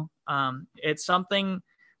teach you. It's something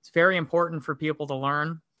it's very important for people to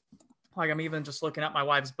learn. Like I'm even just looking at my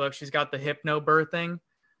wife's book. She's got the hypnobirthing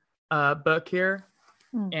book here.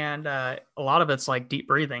 And a lot of it's like deep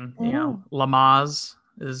breathing, Lamaze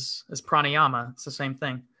is pranayama. It's the same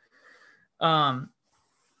thing.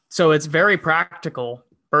 So it's very practical.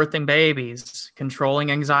 Birthing babies, controlling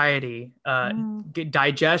anxiety,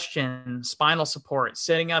 digestion, spinal support,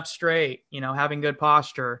 sitting up straight, having good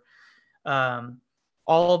posture,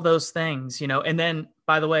 all of those things, and then,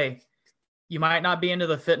 by the way, you might not be into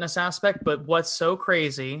the fitness aspect, but what's so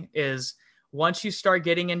crazy is once you start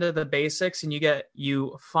getting into the basics and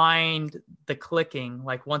you find the clicking,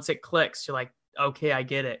 like once it clicks, you're like, okay, I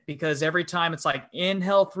get it. Because every time it's like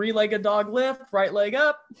inhale, 3-legged dog lift, right leg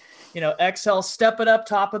up, exhale, step it up,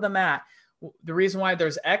 top of the mat. The reason why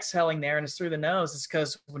there's exhaling there and it's through the nose is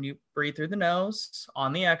because when you breathe through the nose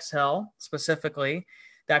on the exhale, specifically,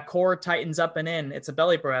 that core tightens up and in. It's a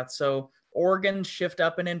belly breath. So organs shift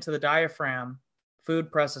up and into the diaphragm, food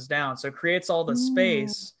presses down. So it creates all the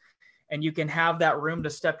space and you can have that room to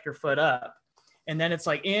step your foot up. And then it's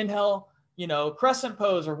like inhale, crescent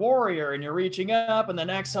pose or warrior, and you're reaching up, and then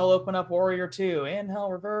exhale, open up warrior 2, inhale,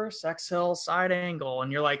 reverse, exhale, side angle.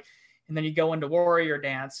 And you're like, and then you go into warrior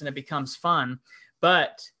dance and it becomes fun.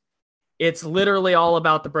 But it's literally all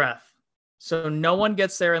about the breath. So no one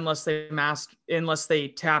gets there unless they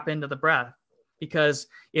tap into the breath. Because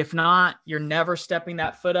if not, you're never stepping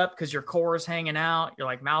that foot up because your core is hanging out. You're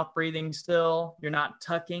like mouth breathing still. You're not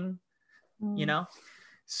tucking, you know?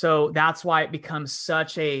 So that's why it becomes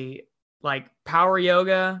such a like power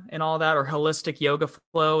yoga and all that, or holistic yoga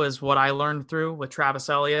flow is what I learned through with Travis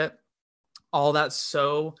Elliott. All that's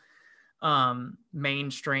so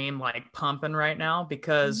mainstream, like pumping right now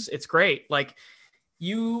because it's great. Like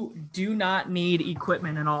you do not need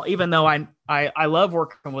equipment and all, even though I love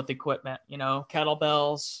working with equipment, you know,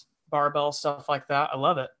 kettlebells, barbells, stuff like that. I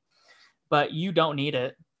love it, but you don't need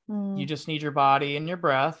it. You just need your body and your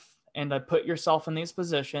breath and to put yourself in these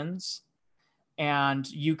positions. And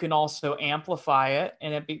you can also amplify it,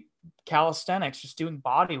 and it be calisthenics, just doing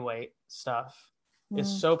body weight stuff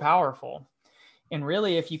is so powerful. And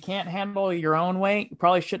really, if you can't handle your own weight, you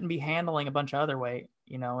probably shouldn't be handling a bunch of other weight,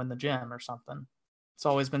 you know, in the gym or something. It's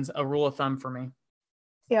always been a rule of thumb for me.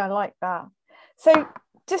 Yeah, I like that. So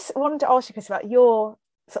just wanted to ask you, Chris, about your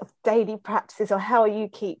sort of daily practices or how you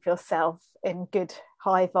keep yourself in good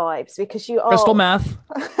high vibes, because you are crystal meth.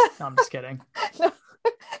 No, I'm just kidding. No,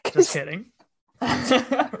 just kidding.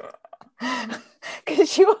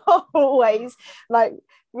 Because you are always like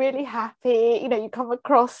really happy, you know, you come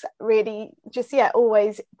across really just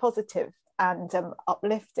always positive and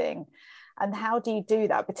uplifting. And how do you do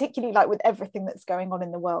that, particularly like with everything that's going on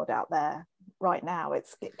in the world out there right now? It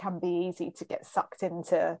can be easy to get sucked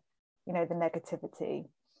into, you know, the negativity.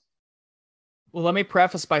 Well, let me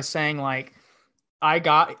preface by saying, like,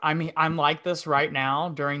 I'm like this right now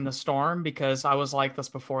during the storm because I was like this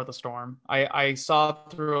before the storm. I saw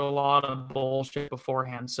through a lot of bullshit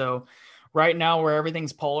beforehand. So right now where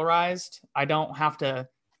everything's polarized, I don't have to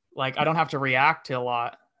react to a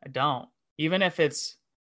lot. I don't. Even if it's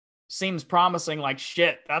seems promising, like,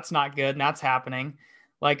 shit, that's not good and that's happening.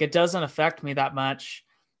 Like, it doesn't affect me that much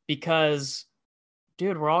because,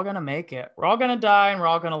 dude, we're all going to make it. We're all going to die and we're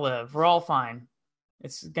all going to live. We're all fine.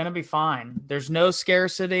 It's going to be fine. There's no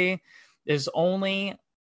scarcity. There's only,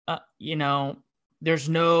 there's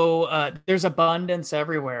abundance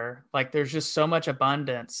everywhere. Like, there's just so much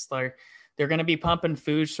abundance. Like, they're going to be pumping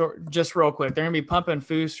food just real quick. They're going to be pumping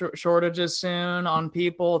food shortages soon on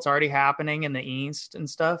people. It's already happening in the East and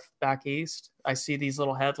stuff back East. I see these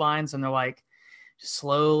little headlines and they're like, just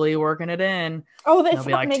slowly working it in. Oh, that's it'll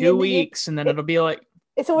be like 2 weeks. And then it'll be like,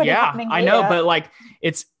 it's already happening here. I know, but like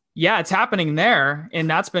it's happening there and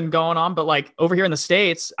that's been going on. But like over here in the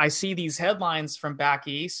States, I see these headlines from back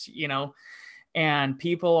East, you know, and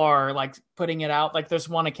people are like putting it out. Like there's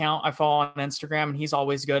one account I follow on Instagram and he's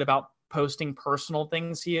always good about posting personal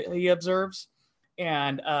things he observes.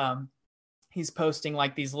 And he's posting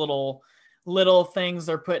like these little things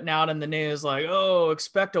they're putting out in the news, like, oh,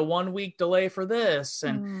 expect a 1 week delay for this.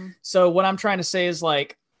 And so what I'm trying to say is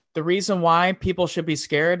like, the reason why people should be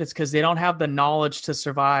scared is because they don't have the knowledge to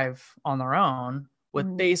survive on their own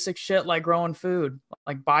with basic shit like growing food.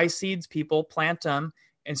 Like buy seeds, people, plant them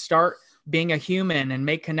and start being a human and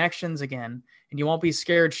make connections again. And you won't be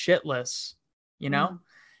scared shitless, you know?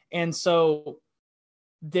 And so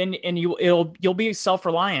then, and you'll be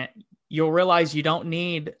self-reliant. You'll realize you don't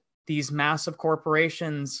need these massive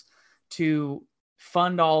corporations to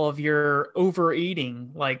fund all of your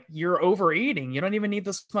overeating. Like you're overeating. You don't even need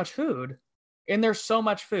this much food. And there's so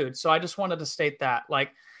much food. So I just wanted to state that,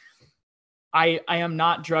 like, I am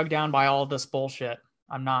not drugged down by all this bullshit.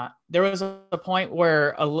 I'm not. There was a point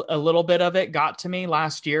where a little bit of it got to me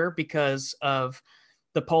last year because of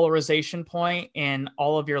the polarization point and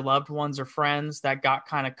all of your loved ones or friends that got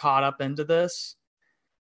kind of caught up into this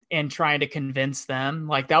and trying to convince them.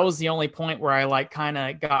 Like that was the only point where I like kind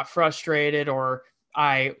of got frustrated or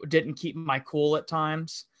I didn't keep my cool at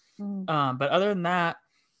times. But other than that,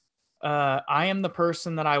 I am the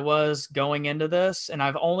person that I was going into this and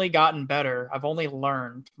I've only gotten better. I've only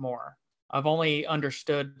learned more. I've only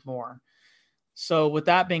understood more. So with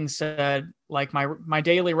that being said, like my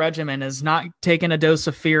daily regimen is not taking a dose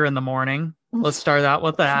of fear in the morning. Let's start out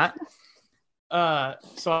with that.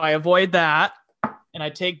 So I avoid that and I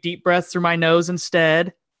take deep breaths through my nose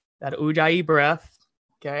instead, that Ujjayi breath.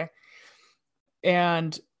 Okay.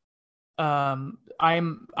 And I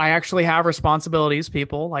actually have responsibilities,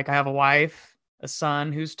 people. Like I have a wife, a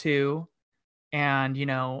son who's 2, and you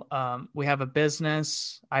know, we have a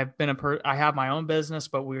business. I have my own business,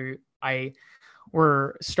 but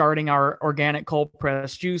we're starting our organic cold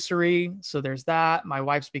press juicery. So there's that. My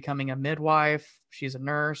wife's becoming a midwife. She's a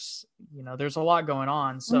nurse. You know, there's a lot going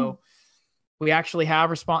on. So We actually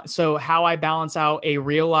have response. So how I balance out a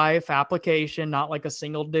real life application, not like a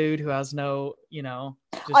single dude who has no, just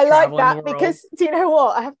I like traveling the that world. because do you know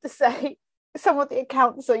what? I have to say, some of the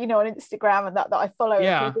accounts are, on Instagram and that I follow,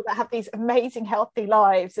 and people that have these amazing healthy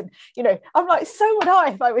lives, and I'm like, so would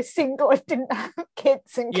I if I was single and didn't have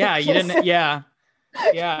kids and you didn't.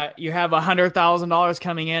 You have $100,000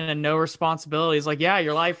 coming in and no responsibilities. Like, yeah,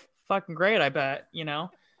 your life fucking great, I bet.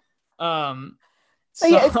 So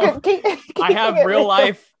yeah, it's good. Keep I have real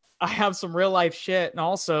life. I have some real life shit, and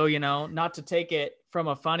also, not to take it from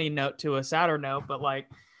a funny note to a sadder note, but like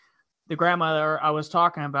the grandmother I was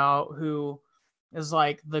talking about, who is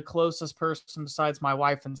like the closest person besides my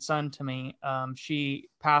wife and son to me. She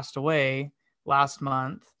passed away last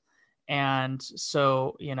month. And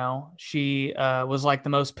so, she was like the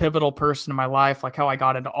most pivotal person in my life. Like how I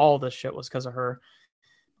got into all this shit was because of her.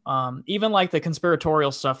 Even like the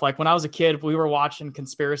conspiratorial stuff. Like when I was a kid, we were watching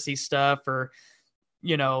conspiracy stuff, or,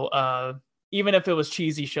 even if it was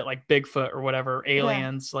cheesy shit like Bigfoot or whatever,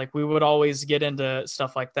 aliens, like we would always get into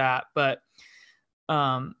stuff like that. But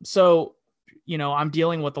so, I'm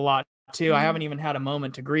dealing with a lot too. I haven't even had a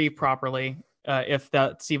moment to grieve properly, if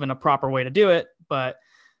that's even a proper way to do it. But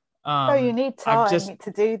you need time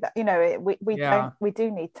to do that. We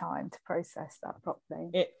do need time to process that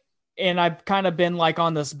properly. And I've kind of been like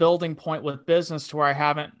on this building point with business to where I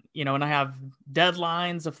haven't, and I have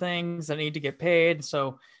deadlines of things that need to get paid.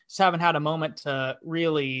 So just haven't had a moment to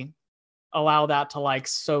really allow that to like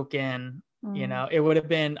soak in. It would have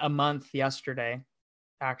been a month yesterday,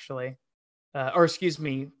 actually, or excuse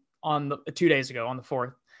me, on 2 days ago, on the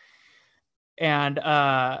 4th. And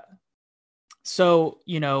so,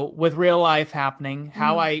 with real life happening,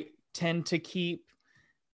 how I tend to keep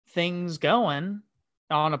things going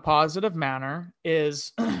on a positive manner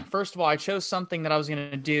is, first of all, I chose something that I was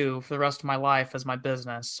going to do for the rest of my life as my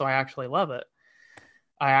business. So I actually love it.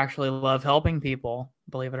 I actually love helping people,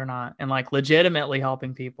 believe it or not, and like legitimately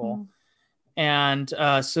helping people. And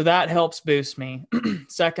so that helps boost me.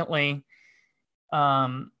 Secondly,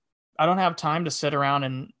 I don't have time to sit around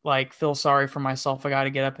and like feel sorry for myself. I got to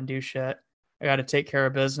get up and do shit. I got to take care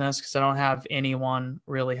of business because I don't have anyone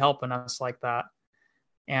really helping us like that.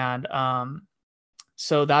 And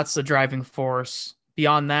so that's the driving force.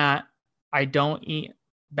 Beyond that, I don't eat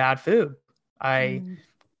bad food. I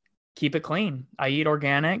keep it clean. I eat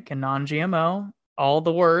organic and non-GMO, all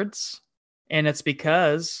the words. And it's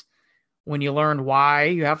because when you learn why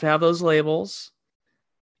you have to have those labels,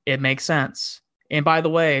 it makes sense. And by the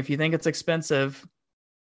way, if you think it's expensive,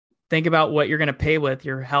 think about what you're going to pay with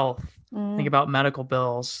your health. Think about medical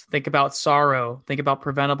bills. Think about sorrow. Think about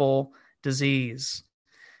preventable disease.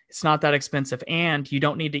 It's not that expensive, and you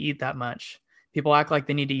don't need to eat that much. People act like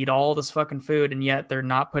they need to eat all this fucking food, and yet they're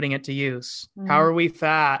not putting it to use. How are we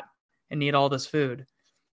fat and need all this food?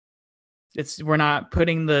 We're not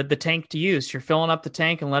putting the tank to use. You're filling up the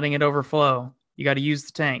tank and letting it overflow. You got to use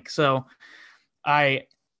the tank. So I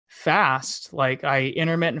fast, like I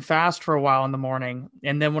intermittent fast for a while in the morning.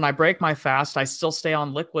 And then when I break my fast, I still stay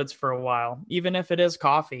on liquids for a while, even if it is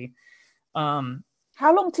coffee.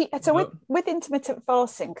 How long do you, so with intermittent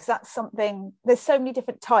fasting, because that's something, there's so many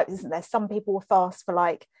different types, isn't there? Some people will fast for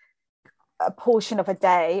like a portion of a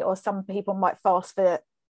day, or some people might fast for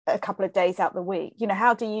a couple of days out the week.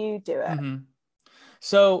 How do you do it?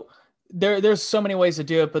 So there's so many ways to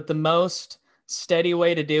do it, but the most steady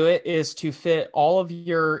way to do it is to fit all of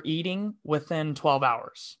your eating within 12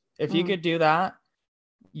 hours. If you could do that,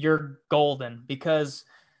 you're golden, because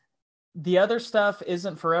the other stuff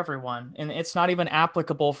isn't for everyone, and it's not even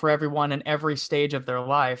applicable for everyone in every stage of their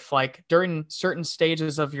life. Like during certain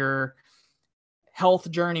stages of your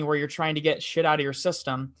health journey where you're trying to get shit out of your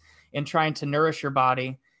system and trying to nourish your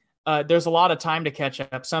body, there's a lot of time to catch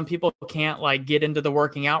up. Some people can't like get into the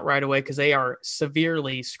working out right away because they are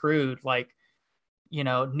severely screwed. Like,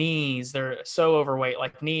 knees, they're so overweight,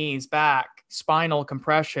 like knees, back, spinal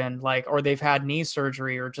compression, like, or they've had knee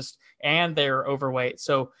surgery and they're overweight.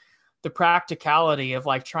 So the practicality of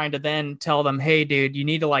like trying to then tell them, hey dude, you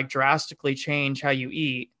need to like drastically change how you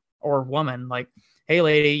eat, or woman, like, hey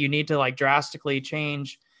lady, you need to like drastically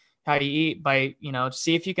change how you eat by,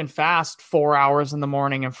 see if you can fast 4 hours in the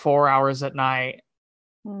morning and 4 hours at night.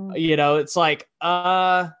 It's like,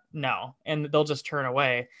 no. And they'll just turn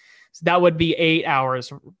away. So that would be 8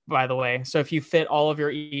 hours, by the way. So if you fit all of your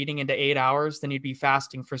eating into 8 hours, then you'd be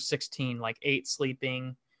fasting for 16, like 8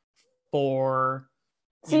 sleeping, 4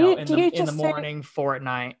 in the morning, 4 at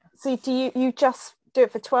night. So do you just do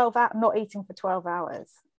it for 12 hours, not eating for 12 hours?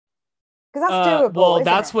 Because that's doable. Well,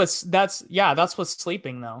 that's what's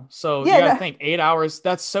sleeping though. So you gotta think 8 hours,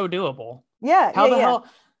 that's so doable. Yeah. How the hell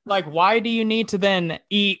Like, why do you need to then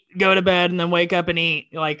eat, go to bed, and then wake up and eat?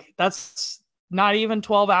 Like, that's not even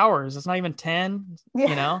 12 hours. It's not even 10, you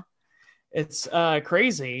Yeah. know? It's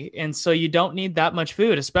crazy. And so you don't need that much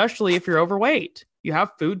food, especially if you're overweight. You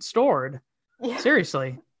have food stored. Yeah.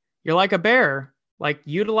 Seriously. You're like a bear. Like,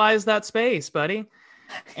 utilize that space, buddy.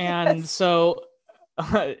 And Yes. so,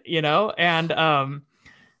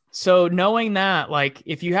 so knowing that, like,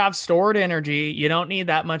 if you have stored energy, you don't need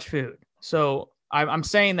that much food. So I'm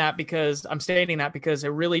saying that because I'm stating that because it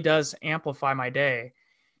really does amplify my day,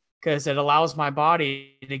 because it allows my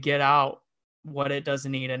body to get out what it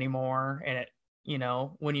doesn't need anymore. And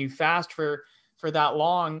when you fast for that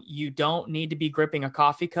long, you don't need to be gripping a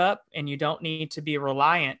coffee cup, and you don't need to be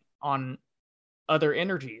reliant on other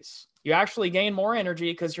energies. You actually gain more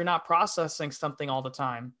energy because you're not processing something all the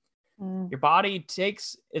time. Your body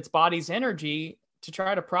takes its body's energy to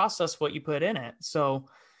try to process what you put in it. So,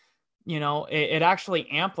 it actually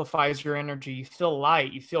amplifies your energy. You feel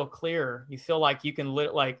light, you feel clear, you feel like you can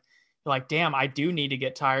like, damn, I do need to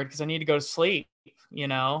get tired because I need to go to sleep.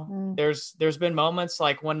 There's been moments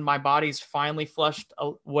like when my body's finally flushed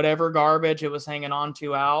whatever garbage it was hanging on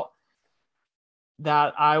to out,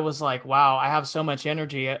 that I was like, wow, I have so much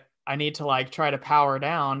energy. I need to like try to power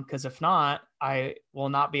down, because if not, I will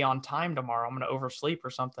not be on time tomorrow. I'm going to oversleep or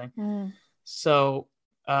something. So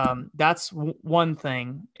that's one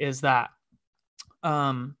thing, is that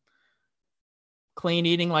clean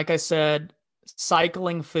eating, like I said.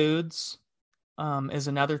 Cycling foods is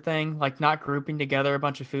another thing, like not grouping together a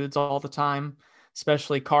bunch of foods all the time,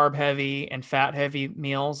 especially carb heavy and fat heavy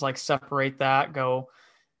meals. Like, separate that. Go,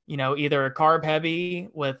 either a carb heavy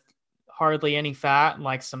with hardly any fat,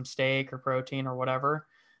 like some steak or protein or whatever,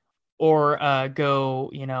 or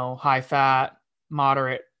go, high fat,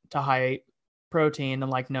 moderate to high protein,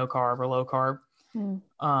 and like no carb or low carb,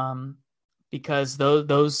 because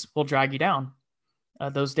those will drag you down.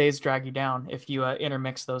 Those days drag you down if you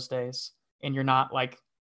intermix those days, and you're not like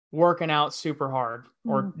working out super hard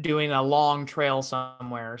or doing a long trail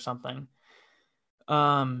somewhere or something.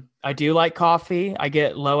 I do like coffee. I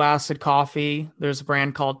get low acid coffee. There's a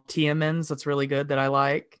brand called Tiamin's that's really good that I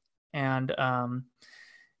like. And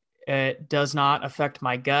it does not affect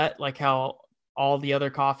my gut like how all the other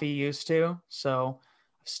coffee used to. So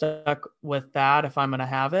I've stuck with that if I'm going to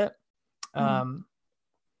have it.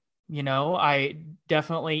 I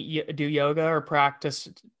definitely do yoga or practice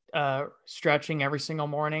stretching every single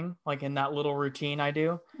morning, like in that little routine I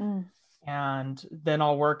do. And then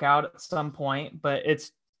I'll work out at some point, but it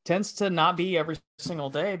tends to not be every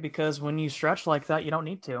single day, because when you stretch like that, you don't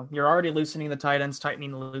need to. You're already loosening the tight ends,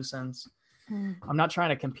 tightening the loose ends. I'm not trying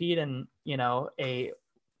to compete in, a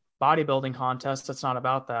bodybuilding contest. It's not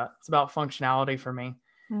about that. It's about functionality for me.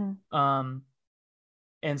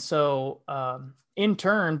 And so, in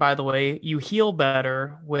turn, by the way, you heal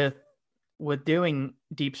better with doing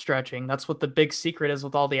deep stretching. That's what the big secret is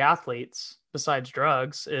with all the athletes, besides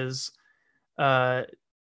drugs, is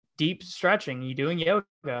deep stretching. You doing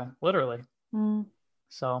yoga, literally.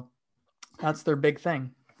 So that's their big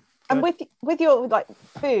thing. And with your like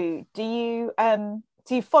food, do you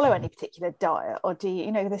follow any particular diet, or do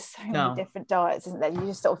you, there's so many different diets, isn't there? You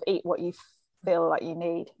just sort of eat what you feel like you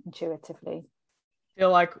need intuitively.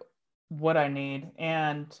 Feel like what I need,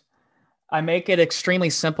 and I make it extremely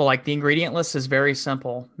simple. Like, the ingredient list is very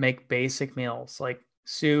simple. Make basic meals, like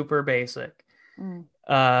super basic.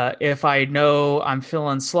 If I know I'm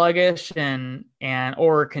feeling sluggish and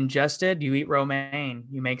or congested, you eat romaine.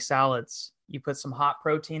 You make salads. You put some hot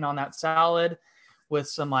protein on that salad with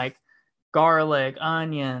some like garlic,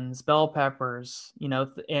 onions, bell peppers,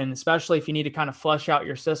 and especially if you need to kind of flush out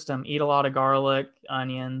your system, eat a lot of garlic,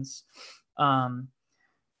 onions,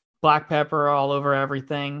 black pepper all over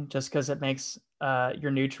everything, just because it makes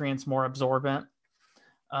your nutrients more absorbent.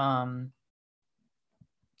 The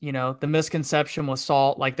misconception with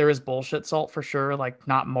salt, like, there is bullshit salt for sure, like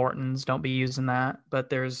not Morton's, don't be using that, but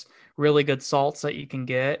there's really good salts that you can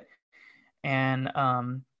get. And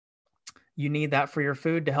you need that for your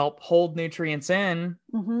food to help hold nutrients in.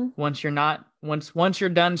 Once you're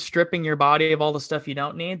done stripping your body of all the stuff you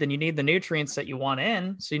don't need, then you need the nutrients that you want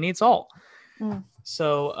in. So you need salt.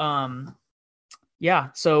 So,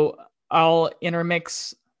 so I'll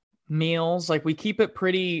intermix meals. Like, we keep it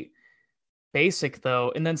pretty basic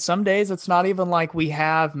though. And then some days it's not even like we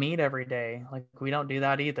have meat every day. Like, we don't do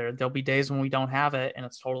that either. There'll be days when we don't have it, and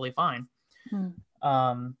it's totally fine.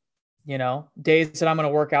 Days that I'm going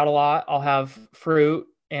to work out a lot, I'll have fruit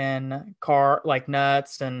and like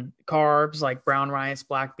nuts and carbs, like brown rice,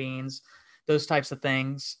 black beans, those types of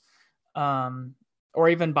things. Or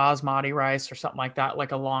even basmati rice or something like that,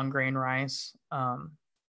 like a long grain rice.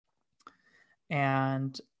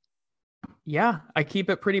 And yeah, I keep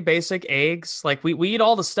it pretty basic. Eggs, like we eat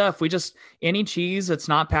all the stuff. We just, any cheese, it's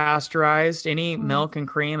not pasteurized. Any milk and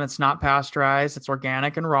cream, it's not pasteurized. It's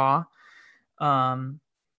organic and raw.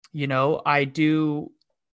 I do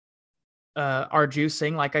our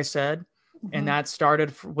juicing, like I said, and that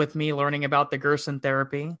started with me learning about the Gerson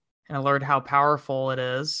therapy, and I learned how powerful it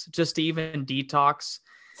is just to even detox.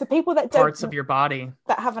 So people that parts of your body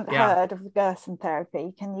that haven't heard of the Gerson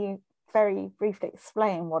therapy, can you very briefly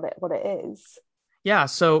explain what it is? Yeah,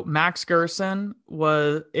 so Max Gerson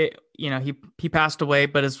was it. He passed away,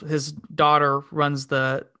 but his daughter runs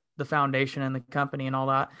the foundation and the company and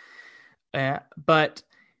all that. But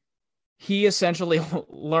he essentially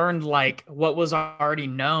learned like what was already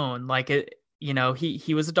known. Like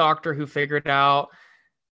he was a doctor who figured out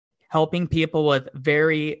helping people with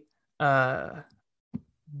very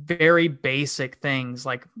very basic things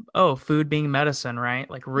like, food being medicine, right?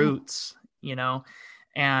 Like roots,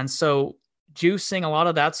 and so juicing, a lot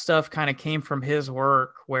of that stuff kind of came from his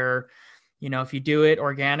work where, if you do it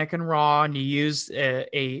organic and raw and you use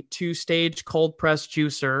a 2-stage cold press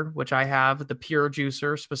juicer, which I have, the pure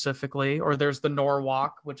juicer specifically, or there's the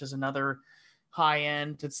Norwalk, which is another high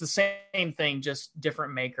end. It's the same thing, just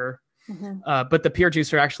different maker. But the pure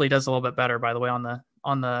juicer actually does a little bit better, by the way,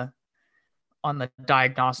 on the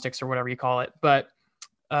diagnostics or whatever you call it. But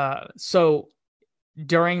so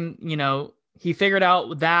during, he figured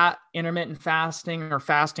out that intermittent fasting or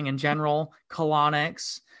fasting in general,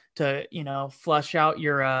 colonics, to, flush out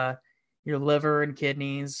your liver and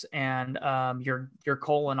kidneys and your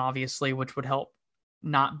colon, obviously, which would help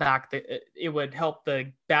it would help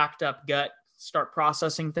the backed up gut start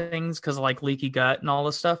processing things because of like leaky gut and all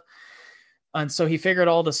this stuff. And so he figured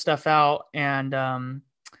all this stuff out, and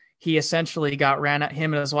he essentially him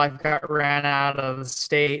and his wife got ran out of the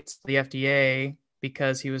States, the FDA,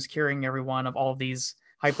 because he was curing everyone of all of these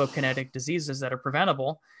hypokinetic diseases that are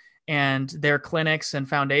preventable. And their clinics and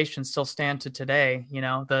foundations still stand to today.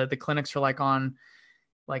 The clinics are like in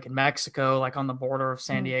Mexico, like on the border of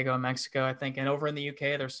San Diego and Mexico, I think. And over in the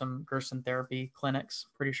UK, there's some Gerson therapy clinics,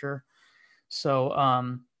 pretty sure. So,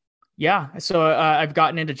 I've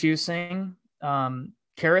gotten into juicing,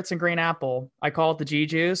 carrots and green apple. I call it the G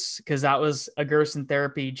juice because that was a Gerson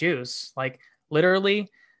therapy juice. Like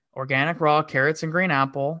literally organic raw carrots and green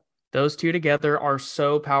apple. Those two together are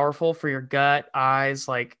so powerful for your gut, eyes,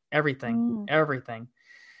 like everything.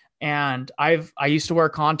 And I used to wear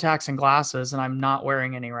contacts and glasses, and I'm not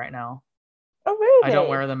wearing any right now. Oh, really? I don't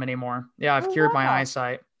wear them anymore. Yeah, I've cured my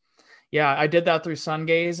eyesight. Yeah, I did that through sun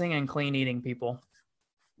gazing and clean eating people.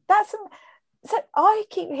 So I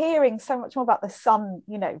keep hearing so much more about the sun,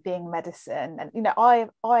 being medicine. And, I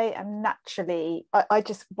am naturally, I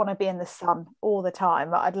just want to be in the sun all the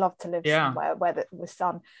time. I'd love to live somewhere where the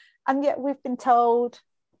sun. And yet we've been told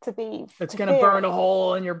to be... It's going to burn a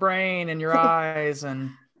hole in your brain and your eyes.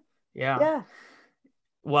 And yeah.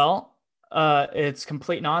 Well, it's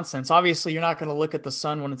complete nonsense. Obviously, you're not going to look at the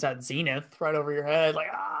sun when it's at zenith right over your head. Like,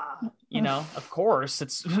 of course,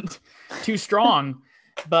 it's too strong.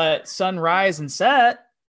 But sunrise and set,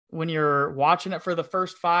 when you're watching it for the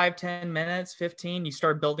first 5, 10 minutes, 15, you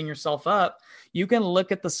start building yourself up. You can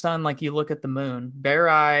look at the sun like you look at the moon,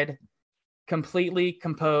 bare-eyed, completely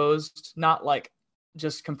composed, not like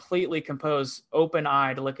just completely composed,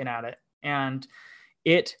 open-eyed looking at it. And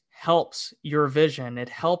it helps your vision. It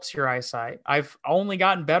helps your eyesight. I've only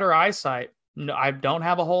gotten better eyesight. I don't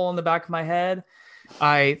have a hole in the back of my head.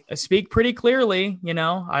 I speak pretty clearly,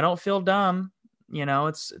 I don't feel dumb.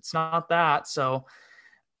 It's not that. So,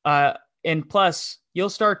 and plus you'll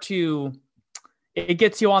start to, it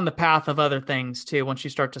gets you on the path of other things too, once you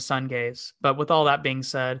start to sun gaze. But with all that being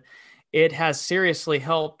said, it has seriously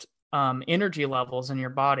helped energy levels in your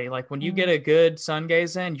body. Like when you get a good sun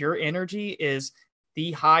gaze in, your energy is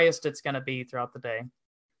the highest it's going to be throughout the day.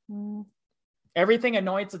 Everything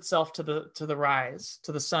anoints itself to the rise,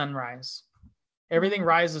 to the sunrise. Everything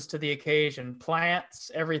rises to the occasion.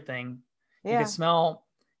 Plants, everything. You can smell,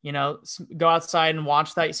 go outside and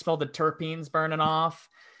watch that. You smell the terpenes burning off.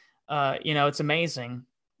 It's amazing.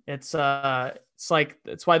 It's like,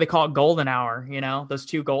 it's why they call it golden hour, those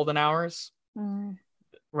 2 golden hours,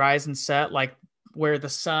 rise and set, like where the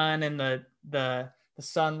sun and the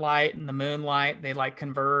sunlight and the moonlight, they like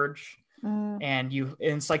converge. And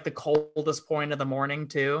it's like the coldest point of the morning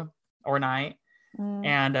too, or night.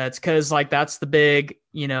 And it's because like that's the big,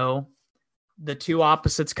 the two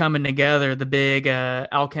opposites coming together, the big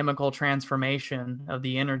alchemical transformation of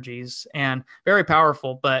the energies, and very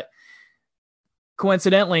powerful. But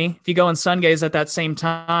coincidentally, if you go and sun gaze at that same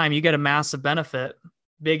time, you get a massive benefit,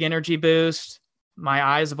 big energy boost. My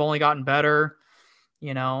eyes have only gotten better.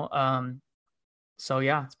 you know? So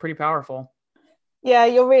yeah, it's pretty powerful. Yeah,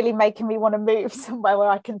 you're really making me want to move somewhere where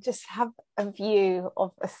I can just have a view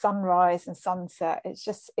of a sunrise and sunset.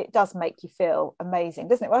 It does make you feel amazing,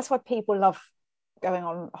 doesn't it? Well, that's why people love going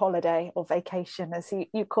on holiday or vacation, as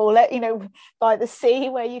you call it, by the sea,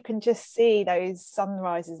 where you can just see those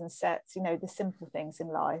sunrises and sets, the simple things in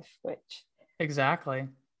life, which. Exactly.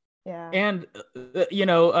 Yeah. And,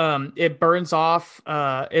 it burns off,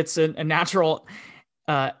 it's a natural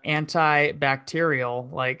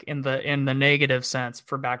antibacterial, like in the negative sense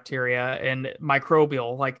for bacteria, and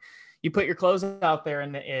microbial. Like you put your clothes out there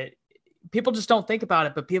and people just don't think about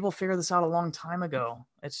it, but people figured this out a long time ago.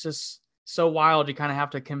 It's just so wild. You kind of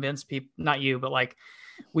have to convince people, not you, but like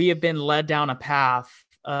we have been led down a path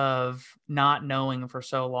of not knowing for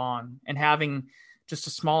so long, and having just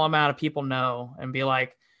a small amount of people know and be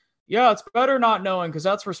like, yeah, it's better not knowing because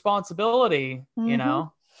that's responsibility,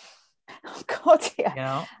 Oh God,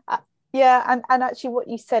 yeah. Yeah, and actually what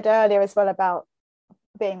you said earlier as well about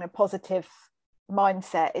being a positive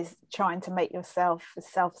mindset is trying to make yourself as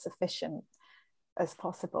self-sufficient as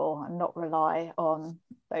possible and not rely on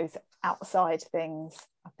those outside things.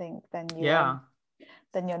 I think then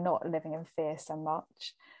you're not living in fear so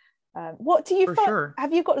much. What do you find? Sure.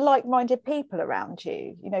 Have you got like-minded people around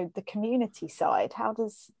you? The community side.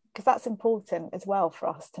 Because that's important as well for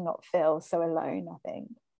us to not feel so alone, I think.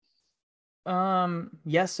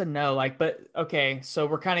 Yes and no. Like, but okay, so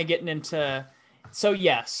we're kind of getting into, so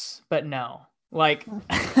yes, but no. Like,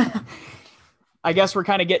 I guess we're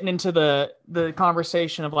kind of getting into the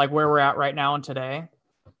conversation of like where we're at right now and today.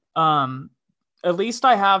 At least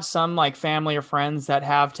I have some like family or friends that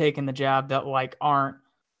have taken the jab that like aren't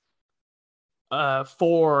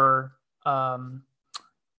for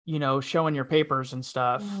showing your papers and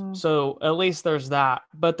stuff. So at least there's that.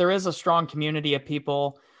 But there is a strong community of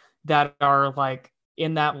people that are like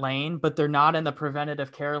in that lane, but they're not in the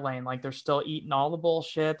preventative care lane. Like they're still eating all the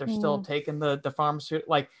bullshit. They're still taking the pharmaceutical.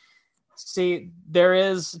 Like, see, there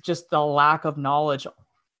is just the lack of knowledge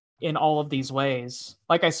in all of these ways.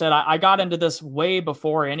 Like I said, I got into this way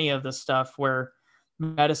before any of this stuff, where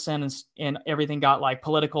medicine and everything got like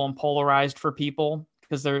political and polarized for people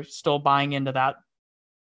because they're still buying into that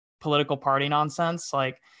political party nonsense.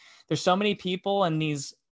 Like there's so many people in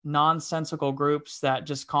these nonsensical groups that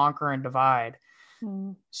just conquer and divide.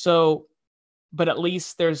 So, but at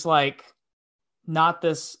least there's like not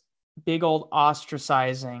this big old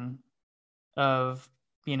ostracizing of,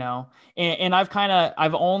 and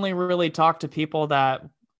I've only really talked to people that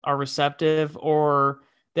are receptive or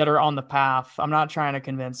that are on the path. I'm not trying to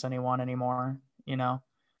convince anyone anymore.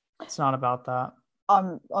 It's not about that.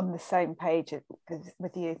 I'm on the same page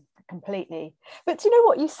with you completely. But do you know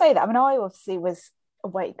what, you say that? I mean, I obviously was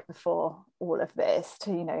awake before all of this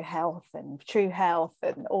to, health and true health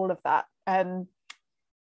and all of that. But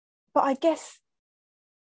I guess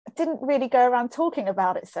I didn't really go around talking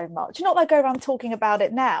about it so much. Not that I go around talking about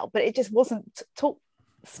it now, but it just wasn't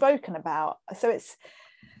spoken about. So it's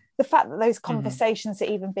the fact that those conversations are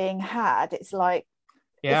even being had. It's like,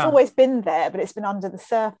 it's always been there, but it's been under the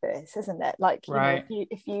surface, isn't it? Like, right.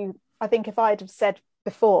 I think if I'd have said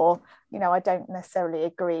before, I don't necessarily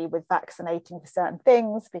agree with vaccinating for certain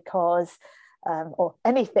things because, or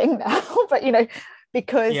anything now, but,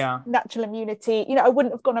 because natural immunity, I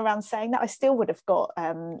wouldn't have gone around saying that. I still would have got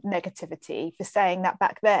negativity for saying that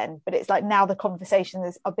back then. But it's like now the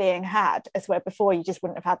conversations are being had, as where before you just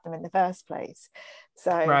wouldn't have had them in the first place.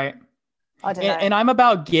 So, right. I don't know. And I'm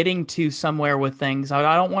about getting to somewhere with things.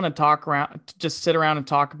 I don't want to just sit around and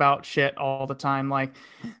talk about shit all the time. Like,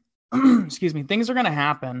 excuse me, things are going to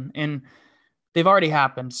happen, and they've already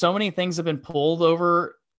happened. So many things have been pulled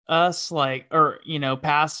over us,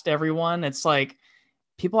 past everyone. It's like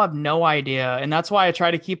people have no idea. And that's why I try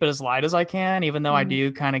to keep it as light as I can, even though I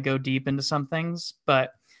do kind of go deep into some things.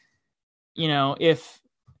 But, if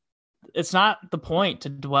it's not the point to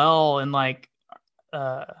dwell and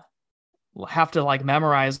have to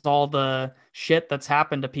memorize all the shit that's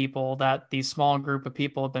happened to people that these small group of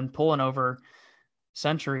people have been pulling over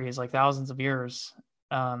centuries, like thousands of years,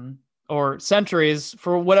 or centuries,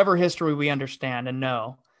 for whatever history we understand and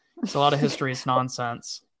know. It's a lot of history is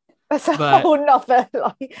nonsense. That's whole nother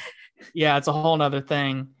yeah, it's a whole nother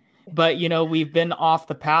thing. But we've been off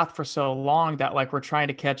the path for so long that we're trying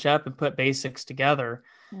to catch up and put basics together.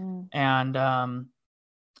 And and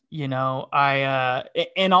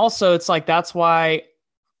also it's like, that's why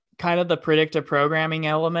kind of the predictive programming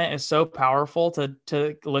element is so powerful to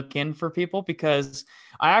look in for people, because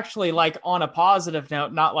I actually, on a positive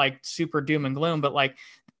note, not super doom and gloom, but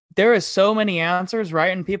there is so many answers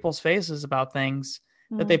right in people's faces about things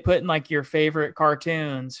that they put in like your favorite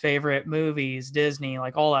cartoons, favorite movies, Disney,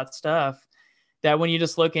 like all that stuff, that when you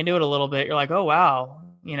just look into it a little bit, you're like, oh, wow,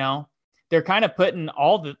 you know, they're kind of putting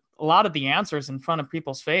a lot of the answers in front of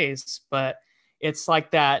people's face, but it's like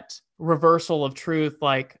that reversal of truth.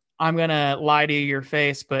 Like, I'm going to lie to your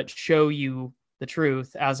face, but show you the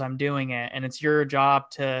truth as I'm doing it. And it's your job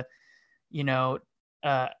to, you know,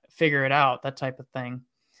 figure it out, that type of thing.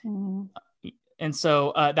 And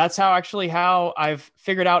so that's how I've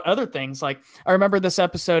figured out other things. Like, I remember this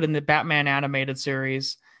episode in the Batman animated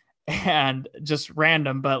series, and just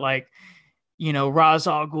random, but like, you know, Ra's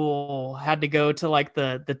al Ghul had to go to like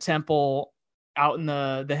the temple out in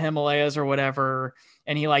the Himalayas or whatever,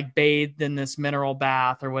 and he like bathed in this mineral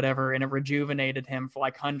bath or whatever, and it rejuvenated him for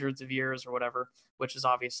like hundreds of years or whatever, which is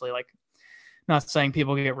obviously like, not saying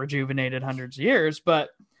people get rejuvenated hundreds of years,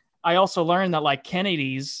 but I also learned that like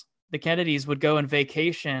the Kennedys would go on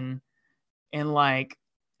vacation in like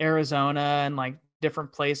Arizona and like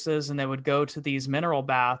different places, and they would go to these mineral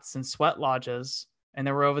baths and sweat lodges, and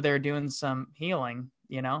they were over there doing some healing,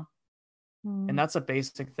 you know? And that's a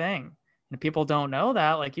basic thing. And people don't know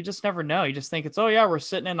that. Like, you just never know. You just think it's, oh yeah, we're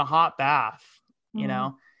sitting in a hot bath, you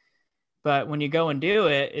know? But when you go and do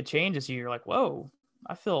it, it changes you. You're like, whoa,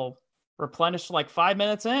 I feel replenished like 5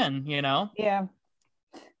 minutes in, you know? Yeah.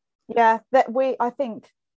 I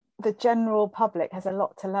think the general public has a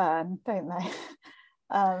lot to learn, don't they?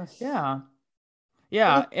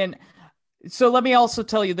 Yeah. And so let me also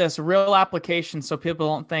tell you this, real application, so people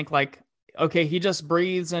don't think like, okay, he just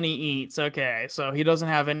breathes and he eats. Okay, so he doesn't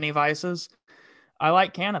have any vices. I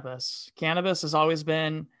like cannabis. Cannabis has always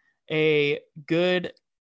been a good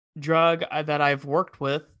drug that I've worked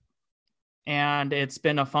with, and it's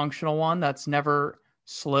been a functional one that's never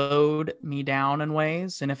slowed me down in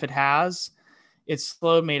ways. And if it has, it's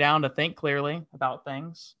slowed me down to think clearly about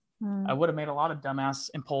things. I would have made a lot of dumbass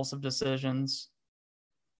impulsive decisions.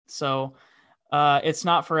 So it's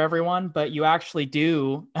not for everyone, but you actually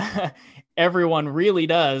do. Everyone really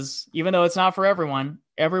does, even though it's not for everyone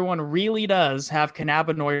really does have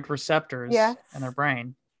cannabinoid receptors in their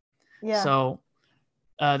brain. Yeah. So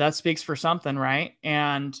that speaks for something, right?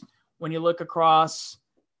 And when you look across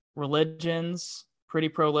religions pretty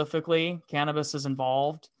prolifically, cannabis is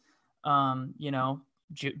involved. You know,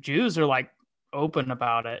 Jews are like open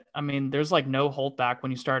about it. I mean, there's like no holdback when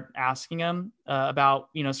you start asking them about,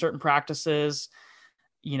 you know, certain practices.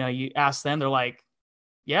 You know, you ask them, they're like,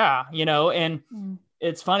 yeah, you know, and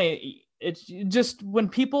it's funny. It's just when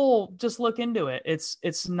people just look into it, it's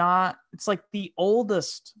like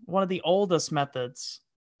one of the oldest methods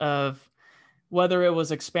of whether it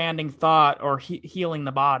was expanding thought or healing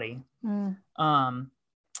the body.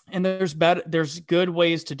 And there's good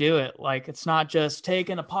ways to do it. Like, it's not just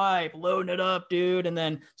taking a pipe, loading it up, dude, and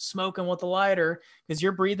then smoking with a lighter, because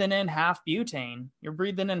you're breathing in half butane. You're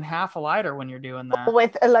breathing in half a lighter when you're doing that.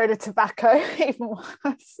 With a load of tobacco, even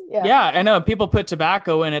worse. Yeah, I know. People put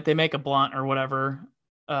tobacco in it. They make a blunt or whatever.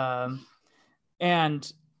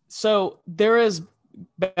 And so there is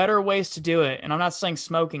better ways to do it. And I'm not saying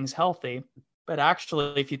smoking's healthy, but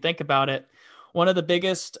actually, if you think about it, one of the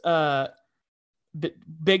biggest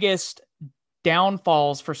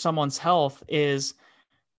downfalls for someone's health is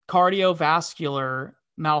cardiovascular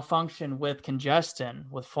malfunction with congestion,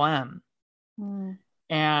 with phlegm.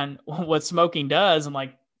 And what smoking does, and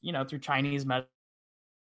like, you know, through Chinese medicine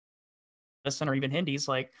or even Hindis,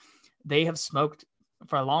 like, they have smoked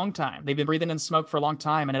for a long time. They've been breathing in smoke for a long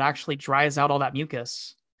time, and it actually dries out all that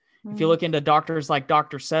mucus. If you look into doctors like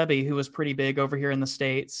Dr. Sebi, who was pretty big over here in the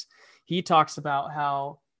States, he talks about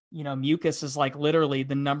how, you know, mucus is like literally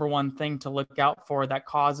the number one thing to look out for that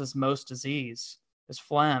causes most disease is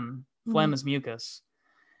phlegm. Phlegm is mucus.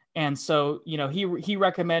 And so, you know, he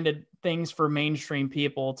recommended things for mainstream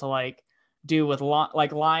people to like do with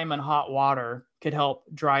like lime and hot water could help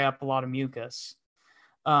dry up a lot of mucus.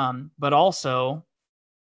 But also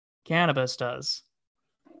cannabis does.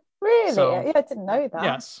 Really? So, yeah, I didn't know that.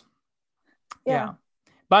 Yes. Yeah.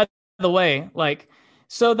 By the way, like,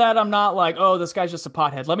 so that I'm not like, oh, this guy's just a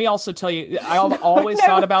pothead. Let me also tell you, I've always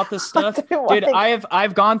thought about this stuff. Dude,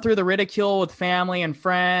 I've gone through the ridicule with family and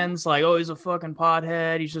friends, like, oh, he's a fucking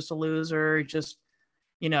pothead. He's just a loser. He just,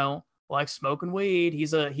 you know, likes smoking weed.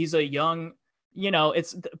 He's a young, you know,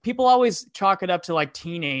 it's people always chalk it up to like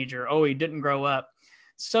teenager. Oh, he didn't grow up.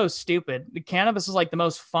 So stupid. The cannabis is like the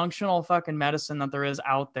most functional fucking medicine that there is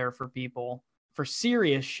out there for people for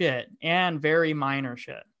serious shit and very minor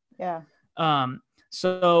shit. Yeah.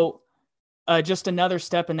 So just another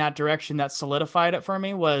step in that direction that solidified it for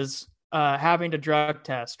me was having to drug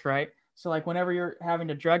test, right? So like whenever you're having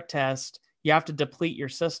to drug test, you have to deplete your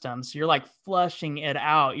system. So you're like flushing it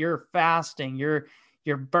out. You're fasting. You're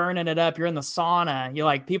burning it up. You're in the sauna. You're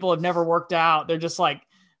like, people have never worked out. They're just like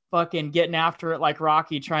fucking getting after it like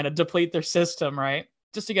Rocky, trying to deplete their system, right?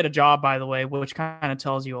 Just to get a job, by the way, which kind of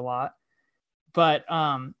tells you a lot. But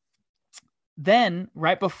then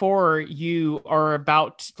right before you are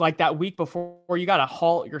about, like that week before, you got to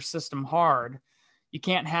halt your system hard. You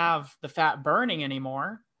can't have the fat burning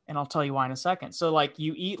anymore. And I'll tell you why in a second. So like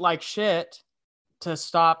you eat like shit to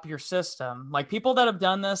stop your system. Like people that have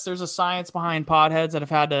done this, there's a science behind potheads that have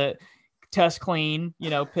had to test clean,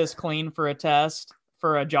 piss clean for a test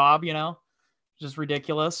for a job, just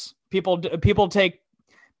ridiculous. People take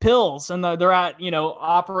pills and they're at,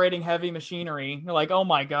 operating heavy machinery. You're like, oh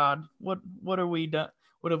my God, what are we done?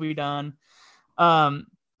 What have we done?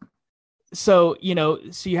 So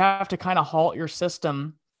you have to kind of halt your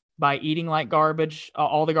system by eating like garbage,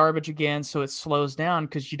 all the garbage again, so it slows down,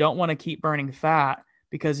 because you don't want to keep burning fat,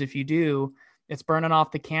 because if you do, it's burning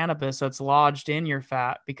off the cannabis that's lodged in your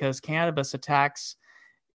fat, because cannabis attacks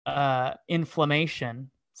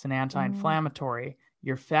inflammation. It's an anti-inflammatory.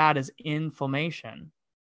 Your fat is inflammation.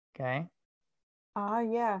 Okay.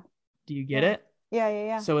 Yeah. Do you get it?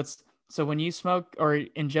 Yeah. So when you smoke or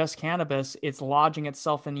ingest cannabis, it's lodging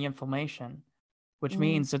itself in the inflammation, which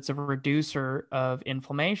means it's a reducer of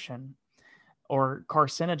inflammation or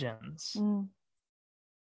carcinogens.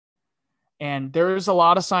 And there's a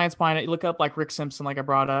lot of science behind it. You look up like Rick Simpson, like I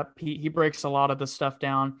brought up, he breaks a lot of this stuff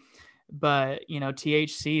down. But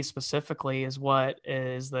THC specifically is what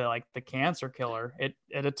is the cancer killer. It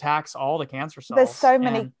attacks all the cancer cells. There's so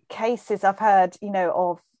many cases I've heard,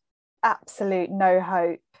 of absolute no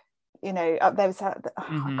hope. There was I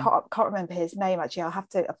can't remember his name actually. I'll have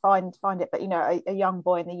to find it. But a young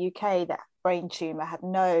boy in the UK that brain tumor had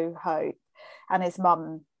no hope, and his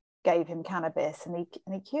mum gave him cannabis, and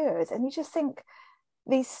he cures. And you just think,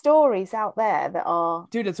 these stories out there that are,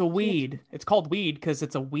 dude, it's a weed. It's called weed because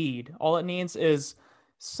it's a weed. All it needs is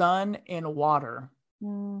sun and water.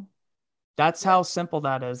 That's how simple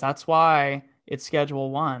that is. That's why it's Schedule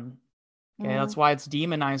 1. Okay, that's why it's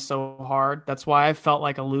demonized so hard. That's why I felt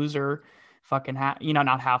like a loser fucking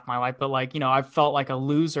not half my life, but I felt like a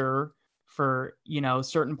loser for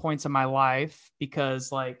certain points in my life,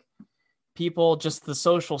 because people, just the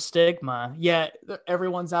social stigma, yet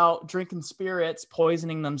everyone's out drinking spirits,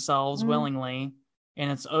 poisoning themselves willingly, and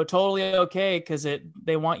it's totally okay, because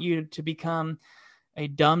they want you to become a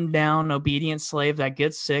dumbed down obedient slave that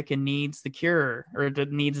gets sick and needs the cure, or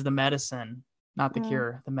needs the medicine, not the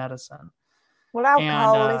cure, the medicine. Well,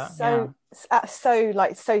 alcohol is so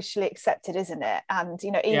socially accepted, isn't it? And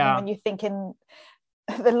even when you think in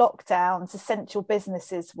the lockdowns, essential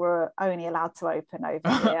businesses were only allowed to open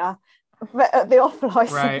over here. But the off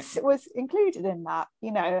license was included in that,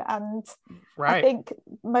 and I think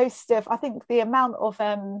the amount of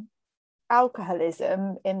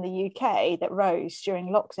alcoholism in the UK that rose during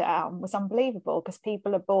lockdown was unbelievable, because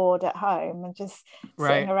people are bored at home and just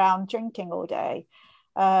sitting around drinking all day.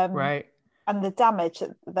 And the damage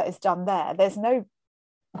that is done there,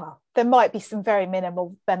 there might be some very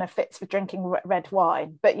minimal benefits for drinking red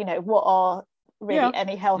wine, but what are really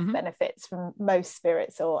any health benefits from most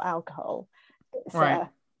spirits or alcohol? I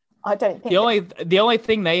don't think the only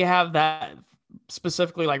thing they have that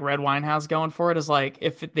specifically like red wine has going for it is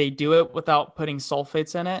if they do it without putting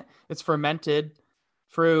sulfates in it, it's fermented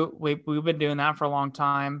fruit. We've been doing that for a long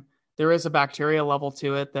time. There is a bacteria level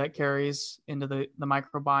to it that carries into the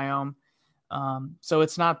microbiome. So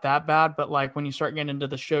it's not that bad, but when you start getting into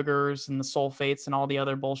the sugars and the sulfates and all the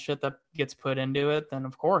other bullshit that gets put into it, then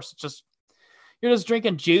of course you're just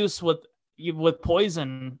drinking juice with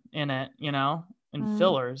poison in it, and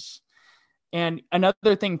fillers. And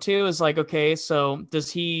another thing too is okay, so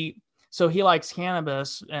he likes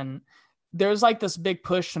cannabis, and there's this big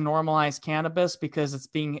push to normalize cannabis because it's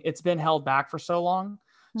been held back for so long.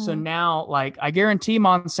 So now, I guarantee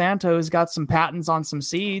Monsanto has got some patents on some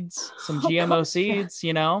seeds, some GMO seeds,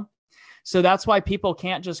 So that's why people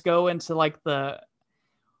can't just go into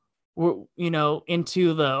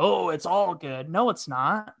into the, it's all good. No, it's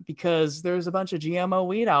not, because there's a bunch of GMO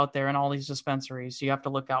weed out there in all these dispensaries you have to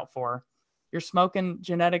look out for. You're smoking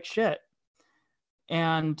genetic shit.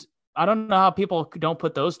 And I don't know how people don't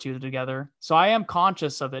put those two together. So I am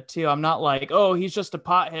conscious of it too. I'm not he's just a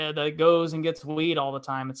pothead that goes and gets weed all the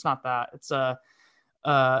time. It's not that. It's a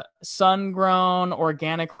sun-grown,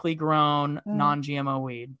 organically grown, non-GMO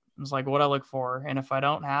weed. It's what I look for. And if I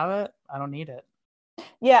don't have it, I don't need it.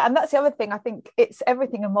 Yeah, and that's the other thing. I think it's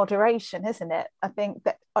everything in moderation, isn't it? I think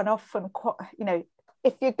that, and often,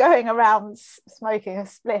 if you're going around smoking a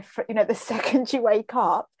spliff, the second you wake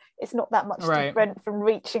up, it's not that much Right. different from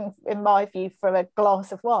reaching, in my view, for a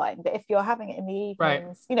glass of wine. But if you're having it in the Right.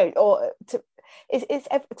 evenings, you know, or it's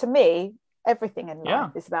to me, everything in life Yeah.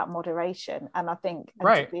 is about moderation, and I think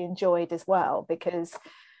Right. to be enjoyed as well, because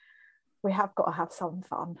we have got to have some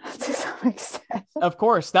fun to some extent. Of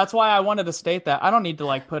course. That's why I wanted to state that. I don't need to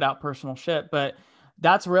like put out personal shit, but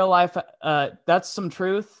that's real life. That's some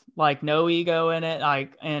truth, like no ego in it.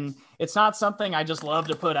 Like, and it's not something I just love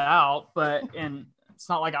to put out, and it's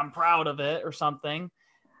not like I'm proud of it or something,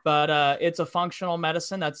 but it's a functional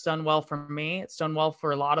medicine that's done well for me. It's done well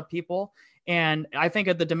for a lot of people. And I think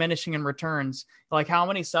of the diminishing in returns, like how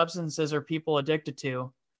many substances are people addicted to?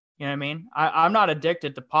 You know what I mean? I'm not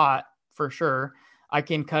addicted to pot for sure. I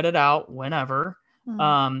can cut it out whenever.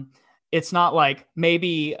 It's not like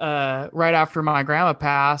maybe right after my grandma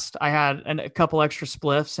passed, I had a couple extra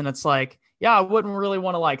spliffs, and it's like, yeah, I wouldn't really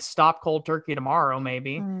want to like stop cold turkey tomorrow,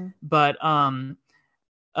 maybe. But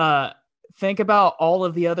think about all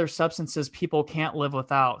of the other substances people can't live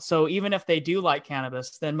without. So even if they do like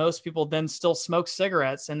cannabis, then most people then still smoke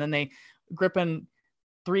cigarettes, and then they grip in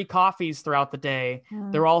 3 coffees throughout the day.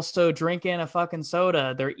 They're also drinking a fucking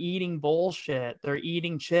soda. They're eating bullshit. They're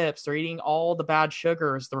eating chips. They're eating all the bad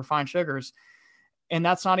sugars, the refined sugars. And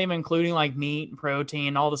that's not even including like meat and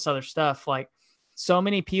protein, all this other stuff. Like, so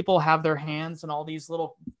many people have their hands in all these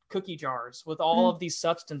little cookie jars with all of these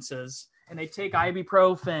substances, and they take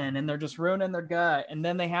ibuprofen and they're just ruining their gut. And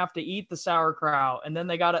then they have to eat the sauerkraut. And then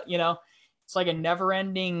they got to, you know, it's like a never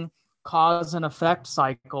ending cause and effect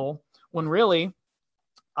cycle, when really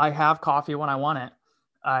I have coffee when I want it.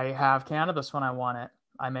 I have cannabis when I want it.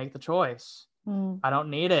 I make the choice. I don't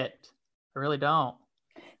need it. I really don't.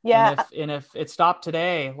 Yeah. And if it stopped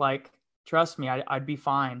today, like, trust me, I'd be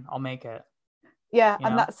fine. I'll make it. Yeah. You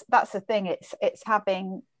And know? that's the thing. It's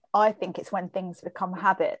having, I think it's when things become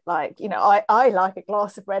habit. Like, you know, I like a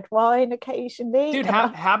glass of red wine occasionally. Dude,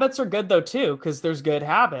 habits are good though too, because there's good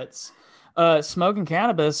habits. Smoking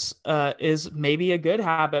cannabis is maybe a good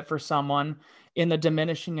habit for someone in the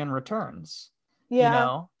diminishing in returns. Yeah. You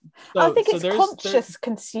know? I think it's there's conscious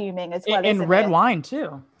consuming as well, and isn't red it? wine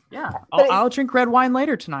too. Yeah. But I'll drink red wine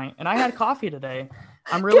later tonight. And I had coffee today.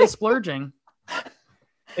 I'm really splurging.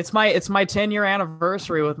 It's my 10-year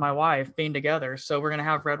anniversary with my wife being together, so we're gonna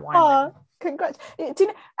have red wine. Oh, congrats. Do you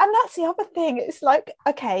know, and that's the other thing. It's like,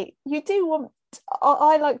 okay, you do want,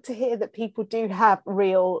 I like to hear that people do have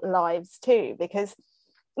real lives too, because,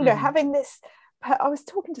 you know, having this, I was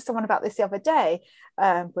talking to someone about this the other day.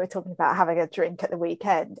 We were talking about having a drink at the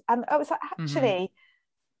weekend, and I was like, actually,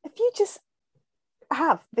 if you just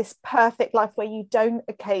have this perfect life where you don't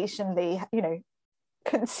occasionally, you know,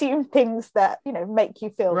 consume things that, you know, make you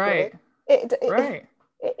feel right. good, Right.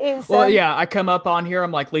 it is. Well, yeah, I come up on here,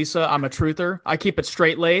 I'm like, Lisa, I'm a truther. I keep it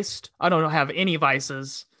straight laced. I don't have any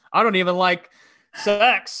vices. I don't even like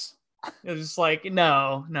sex. It's just like,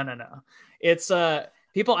 no. It's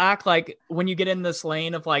people act like when you get in this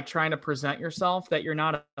lane of like trying to present yourself that you're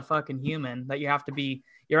not a fucking human, that you have to be,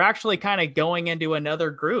 you're actually kind of going into another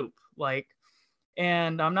group. Like,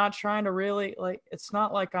 and I'm not trying to really, like, it's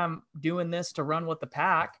not like I'm doing this to run with the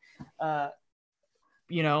pack.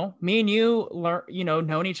 You know, me and you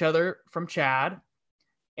known each other from Chad,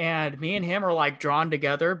 and me and him are like drawn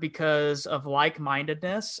together because of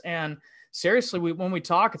like-mindedness. And seriously, when we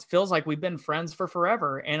talk, it feels like we've been friends for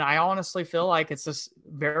forever. And I honestly feel like it's just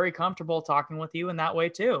very comfortable talking with you in that way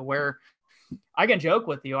too, where I can joke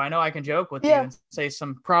with you. I know I can joke with you and say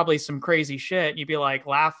probably some crazy shit. You'd be like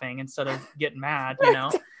laughing instead of getting mad, you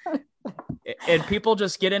know? And people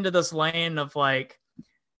just get into this lane of like,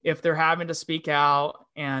 if they're having to speak out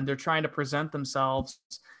and they're trying to present themselves,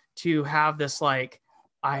 to have this, like,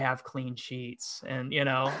 I have clean sheets, and, you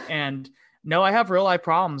know, and no, I have real life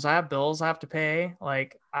problems. I have bills I have to pay.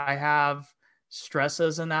 Like, I have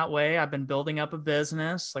stresses in that way. I've been building up a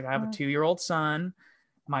business. Like, I have a 2-year-old son.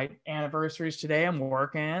 My anniversary is today. I'm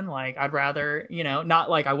working. Like, I'd rather, you know, not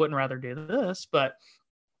like I wouldn't rather do this, but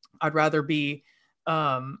I'd rather be,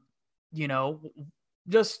 you know,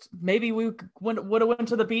 just maybe we would have went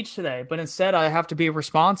to the beach today, but instead I have to be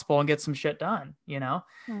responsible and get some shit done, you know?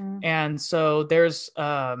 And so there's,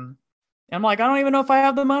 I'm like, I don't even know if I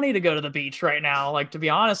have the money to go to the beach right now. Like, to be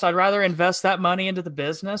honest, I'd rather invest that money into the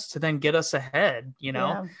business to then get us ahead, you know?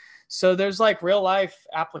 Yeah. So there's like real life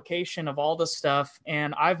application of all this stuff.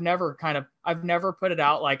 And I've never put it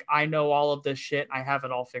out like, I know all of this shit. I have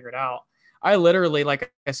it all figured out. I literally,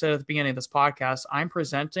 like I said at the beginning of this podcast, I'm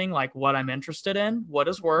presenting like what I'm interested in, what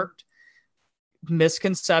has worked,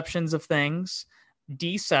 misconceptions of things,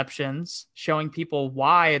 deceptions, showing people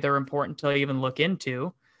why they're important to even look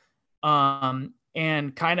into,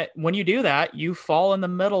 And kind of when you do that, you fall in the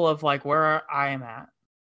middle of like where I am at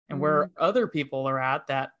and where other people are at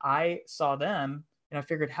that I saw them. And I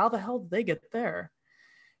figured, how the hell did they get there?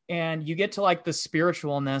 And you get to like the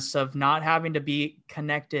spiritualness of not having to be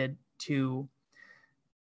connected to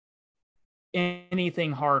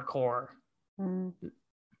anything hardcore.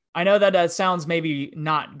 I know that sounds maybe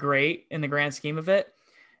not great in the grand scheme of it.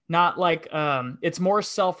 Not like it's more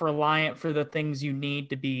self-reliant for the things you need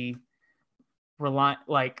to be reliant,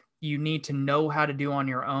 like you need to know how to do on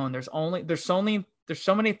your own. There's so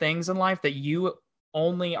many things in life that you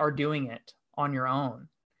only are doing it on your own.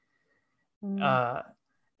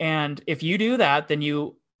 And if you do that, then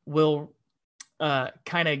you will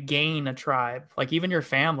kind of gain a tribe, like even your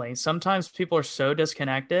family. Sometimes people are so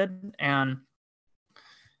disconnected, and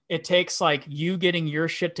it takes like you getting your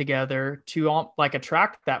shit together to like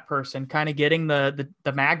attract that person, kind of getting the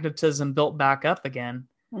magnetism built back up again.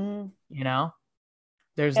 You know,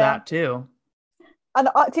 there's that too. And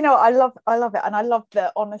I love it, and I love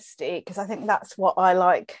the honesty, because I think that's what I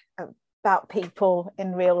like about people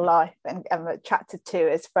in real life and am attracted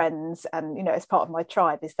to as friends, and as part of my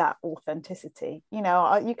tribe, is that authenticity.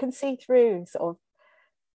 You can see through sort of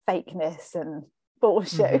fakeness and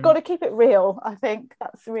bullshit. You've got to keep it real. I think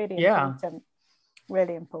that's really important.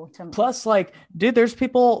 Really important. Plus, like, dude, there's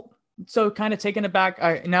people. So kind of taking it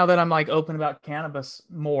back, now that I'm like open about cannabis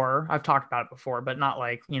more, I've talked about it before, but not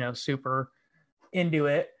like, super into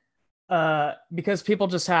it, because people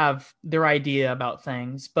just have their idea about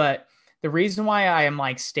things. But the reason why I am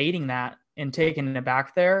like stating that and taking it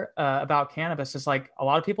back there about cannabis is like a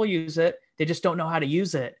lot of people use it. They just don't know how to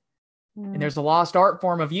use it. And there's a lost art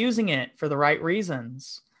form of using it for the right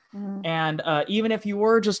reasons. And even if you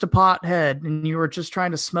were just a pothead and you were just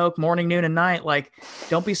trying to smoke morning, noon, and night, like,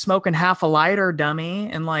 don't be smoking half a lighter, dummy.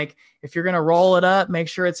 And like, if you're going to roll it up, make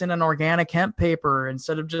sure it's in an organic hemp paper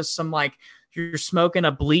instead of just some, like, you're smoking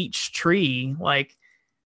a bleached tree. Like,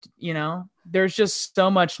 there's just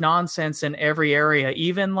so much nonsense in every area,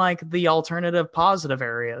 even like the alternative positive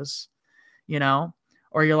areas,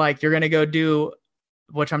 or you're like, you're going to go do,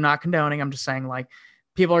 which I'm not condoning. I'm just saying, like,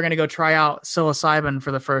 people are going to go try out psilocybin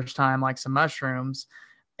for the first time, like some mushrooms,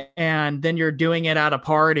 and then you're doing it at a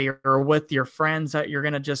party or with your friends that you're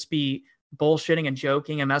going to just be bullshitting and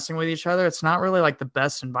joking and messing with each other. It's not really like the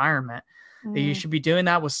best environment. You should be doing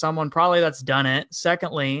that with someone probably that's done it.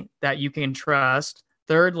 Secondly, that you can trust.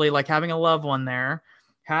 Thirdly, like having a loved one there,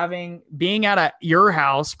 being at your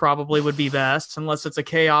house probably would be best, unless it's a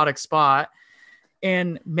chaotic spot.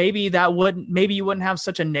 And maybe you wouldn't have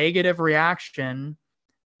such a negative reaction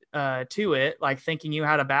to it, like thinking you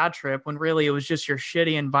had a bad trip, when really it was just your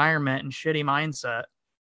shitty environment and shitty mindset.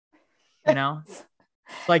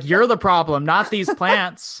 Like, you're the problem, not these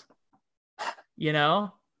plants.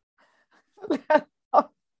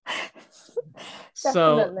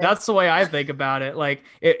 So that's the way I think about it. Like,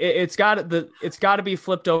 it's got to be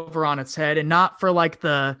flipped over on its head, and not for like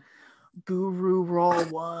the guru roll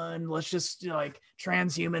one. Let's just like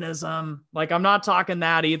transhumanism. Like, I'm not talking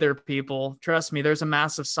that either, people. Trust me, there's a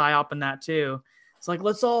massive psyop in that too. It's like,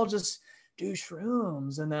 let's all just do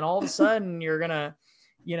shrooms, and then all of a sudden you're gonna,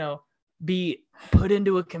 be put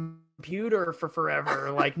into a computer for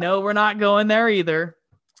forever. Like, no, we're not going there either.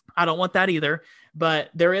 I don't want that either. But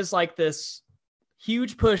there is like this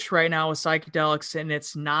huge push right now with psychedelics, and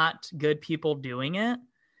it's not good people doing it,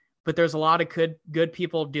 but there's a lot of good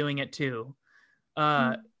people doing it too.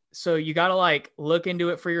 So you got to like look into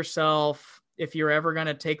it for yourself if you're ever going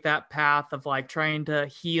to take that path of like trying to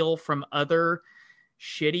heal from other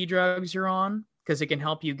shitty drugs you're on, because it can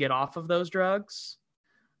help you get off of those drugs.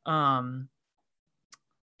 And,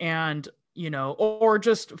 or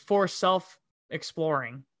just for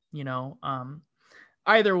self-exploring,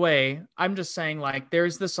 either way, I'm just saying, like,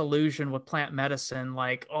 there's this illusion with plant medicine,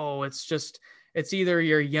 like, oh, it's either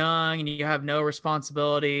you're young and you have no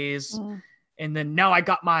responsibilities, and then now I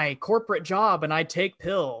got my corporate job and I take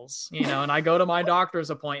pills, and I go to my doctor's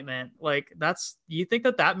appointment. Like, you think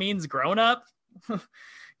that means grown up?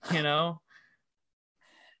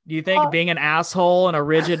 Do you think being an asshole and a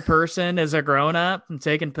rigid person is a grown up and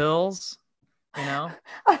taking pills? A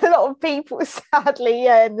lot of people, sadly,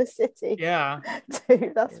 in the city. Yeah.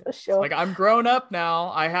 Too, that's for sure. Like, I'm grown up now.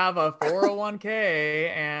 I have a 401k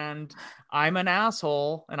and I'm an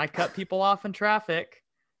asshole and I cut people off in traffic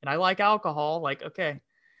and I like alcohol. Like, okay,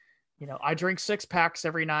 I drink 6-packs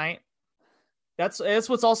every night. That's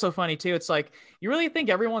what's also funny too. It's like, you really think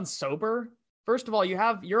everyone's sober? First of all,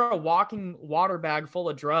 you're a walking water bag full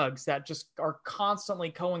of drugs that just are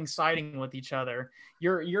constantly coinciding with each other.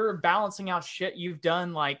 You're balancing out shit you've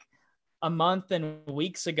done like a month and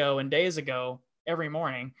weeks ago and days ago. every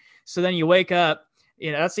morning. So then you wake up,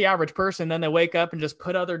 that's the average person. Then they wake up and just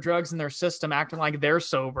put other drugs in their system, acting like they're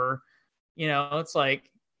sober. It's like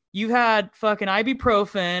you've had fucking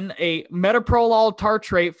ibuprofen, a metoprolol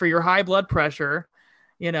tartrate for your high blood pressure,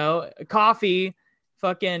 coffee,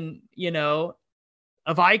 fucking, a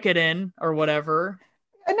Vicodin or whatever.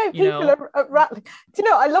 I know people are rattling. Do you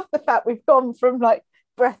know, I love the fact we've gone from like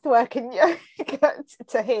breath work and yoga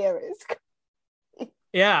to here.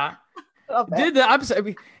 Yeah. Did the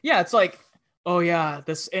episode. Yeah, it's like, oh yeah,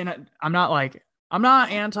 this, and I'm not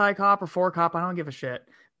anti-cop or for cop. I don't give a shit.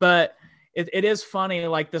 But it is funny,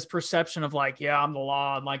 like this perception of like, yeah, I'm the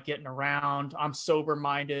law. I'm like getting around. I'm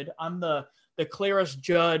sober-minded. I'm the clearest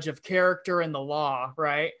judge of character in the law,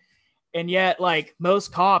 right? And yet, like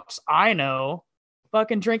most cops I know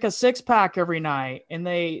fucking drink a 6-pack every night, and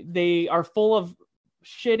they are full of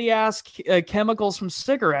shitty ass chemicals from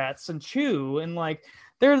cigarettes and chew, and like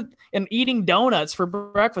they're eating donuts for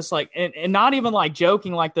breakfast, like and not even like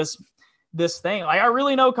joking like this thing. Like I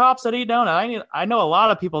really know cops that eat donuts. I know a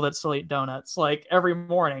lot of people that still eat donuts like every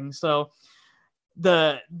morning. So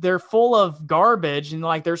they're full of garbage, and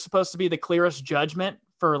like they're supposed to be the clearest judgment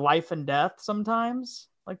for life and death sometimes.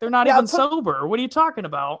 Like they're not even sober. What are you talking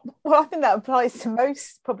about? Well, I think that applies to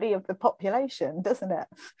most probably of the population, doesn't it?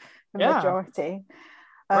 The majority.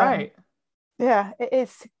 Right. Yeah, it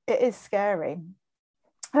is scary.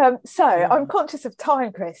 So I'm conscious of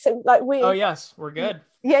time, Chris. So like oh yes, we're good.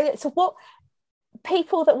 Yeah. So what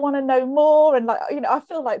people that want to know more, and like, I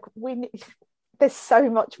feel like there's so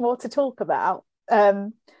much more to talk about.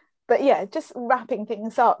 But yeah, just wrapping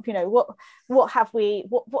things up, what have we,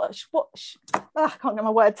 I can't get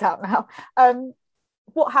my words out now.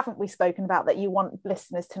 What haven't we spoken about that you want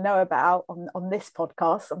listeners to know about on this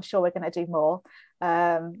podcast? I'm sure we're going to do more.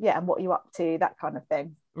 And what you're up to, that kind of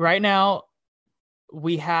thing. Right now,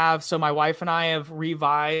 so my wife and I have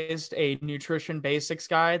revised a nutrition basics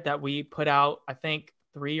guide that we put out, I think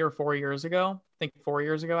 3 or 4 years ago. I think 4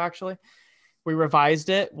 years ago, actually. We revised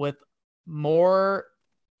it with more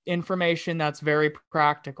information that's very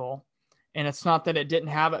practical. And it's not that it didn't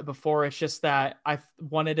have it before. It's just that I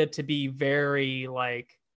wanted it to be very,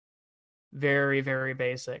 very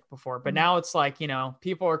basic before. But now it's like,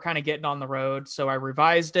 people are kind of getting on the road. So I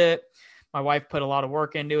revised it. My wife put a lot of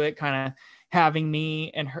work into it, kind of having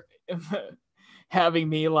me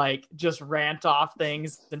like just rant off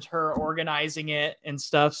things and her organizing it and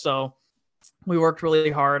stuff. So we worked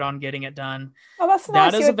really hard on getting it done. Oh, that's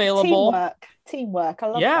nice. That is available. Teamwork. I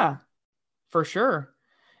love that. For sure.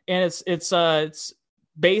 And it's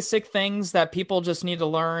basic things that people just need to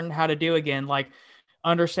learn how to do again, like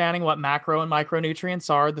understanding what macro and micronutrients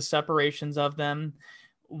are, the separations of them,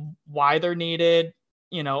 why they're needed,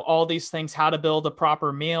 all these things, how to build a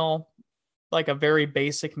proper meal, like a very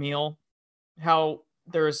basic meal, how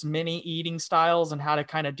there's many eating styles and how to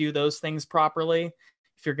kind of do those things properly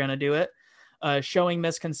if you're going to do it. Showing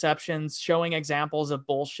misconceptions, showing examples of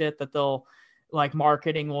bullshit that they'll like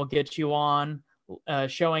marketing will get you on,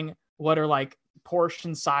 showing what are like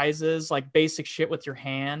portion sizes, like basic shit with your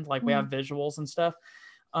hand, like we have visuals and stuff.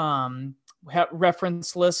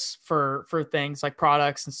 Reference lists for things like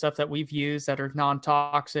products and stuff that we've used that are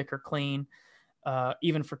non-toxic or clean,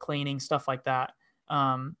 even for cleaning, stuff like that.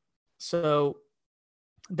 So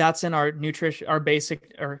that's in our nutrition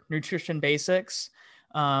basics.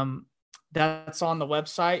 That's on the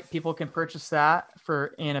website. People can purchase that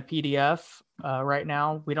in a PDF. Right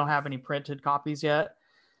now, we don't have any printed copies yet.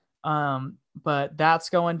 But that's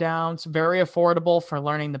going down. It's very affordable for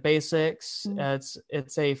learning the basics.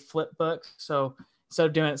 It's a flip book. So instead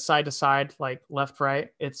of doing it side to side, like left, right,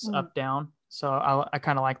 it's up, down. So I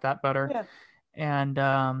kind of like that better. Yeah.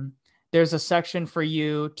 And there's a section for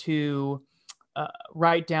you to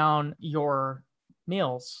write down your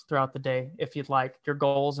meals throughout the day, if you'd like, your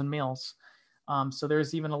goals and meals. So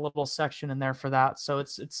there's even a little section in there for that. So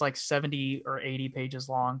it's like 70 or 80 pages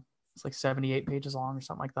long. It's like 78 pages long or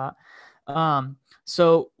something like that.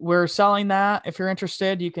 So we're selling that. If you're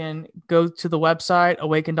interested, you can go to the website,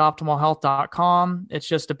 awakenedoptimalhealth.com. It's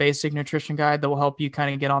just a basic nutrition guide that will help you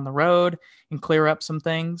kind of get on the road and clear up some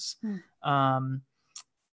things. And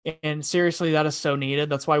seriously, that is so needed.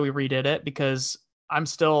 That's why we redid it, because I'm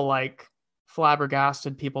still like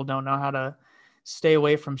flabbergasted. People don't know how to stay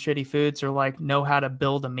away from shitty foods or like know how to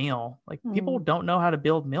build a meal. Like people don't know how to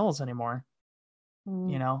build meals anymore,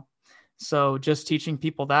 So just teaching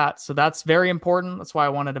people that. So that's very important. That's why I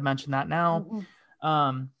wanted to mention that now.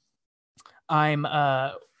 I'm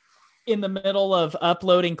in the middle of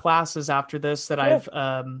uploading classes after this that I've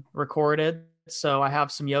recorded. So I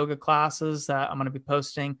have some yoga classes that I'm going to be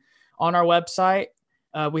posting on our website.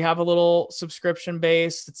 We have a little subscription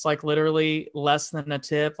base. It's like literally less than a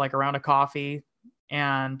tip, like around a coffee.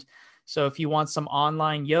 And so if you want some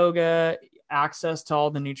online yoga, access to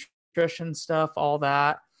all the nutrition stuff, all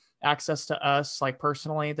that, access to us like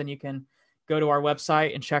personally, then you can go to our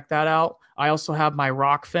website and check that out. I also have my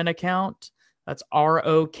Rockfin account. That's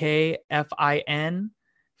ROKFIN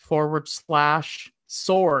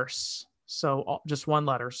 /source. So just one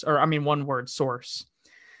letter, or I mean, one word, source.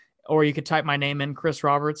 Or you could type my name in, Chris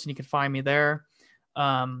Roberts, and you can find me there.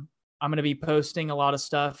 I'm going to be posting a lot of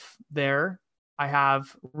stuff there. I'm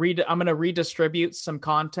going to redistribute some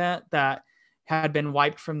content that had been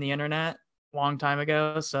wiped from the internet a long time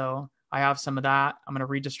ago. So I have some of that. I'm going to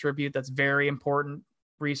redistribute. That's very important.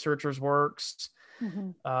 Researchers' works.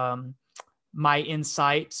 My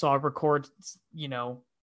insight. So I'll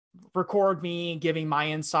record me giving my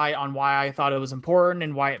insight on why I thought it was important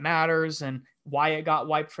and why it matters and why it got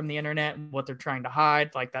wiped from the internet and what they're trying to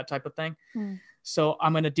hide, like that type of thing. So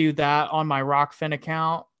I'm going to do that on my Rockfin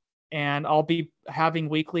account, and I'll be having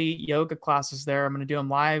weekly yoga classes there. I'm going to do them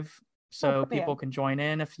live so people can join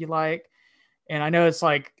in if you like. And I know it's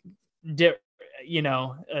like, the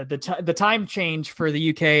time change for the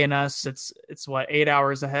UK and us, it's what, 8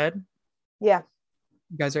 hours ahead? Yeah.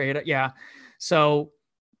 You guys are 8. Yeah. So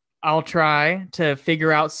I'll try to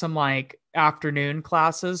figure out some like afternoon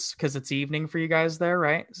classes because it's evening for you guys there,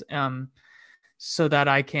 right? So that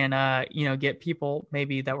I can, get people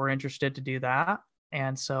maybe that were interested to do that.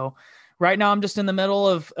 And so right now I'm just in the middle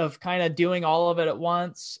of kind of doing all of it at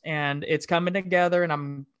once, and it's coming together,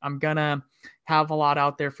 and I'm gonna have a lot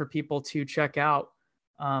out there for people to check out.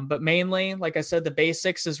 But mainly, like I said, the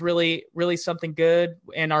basics is really, really something good.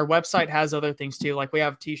 And our website has other things too. Like we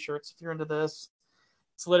have t-shirts if you're into this.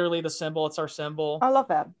 It's literally the symbol. It's our symbol. I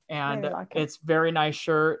love it. And really like it. It's very nice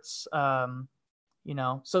shirts. So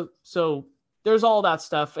there's all that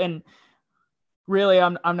stuff. And really,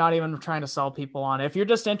 I'm not even trying to sell people on it. If you're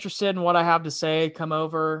just interested in what I have to say, come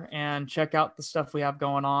over and check out the stuff we have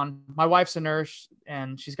going on. My wife's a nurse,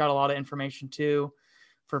 and she's got a lot of information too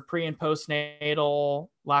for pre and postnatal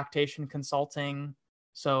lactation consulting.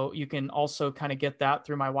 So you can also kind of get that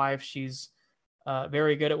through my wife. She's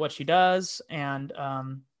very good at what she does. And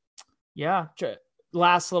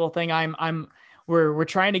last little thing, we're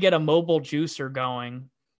trying to get a mobile juicer going.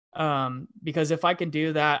 Because if I can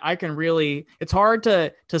do that, I can really, it's hard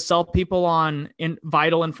to sell people on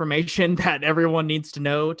vital information that everyone needs to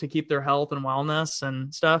know to keep their health and wellness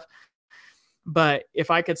and stuff. But if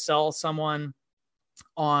I could sell someone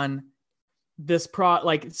on this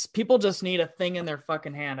people just need a thing in their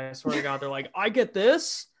fucking hand. I swear to God, they're like, I get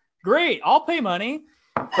this. Great. I'll pay money.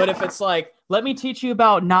 But if it's like, let me teach you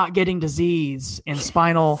about not getting disease and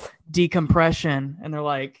spinal decompression. And they're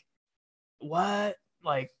like, what?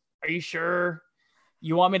 Like, are you sure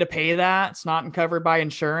you want me to pay that? It's not covered by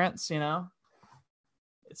insurance,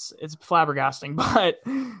 It's flabbergasting, but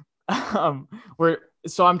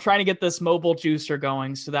I'm trying to get this mobile juicer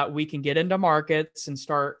going so that we can get into markets and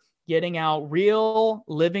start getting out real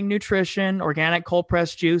living nutrition, organic cold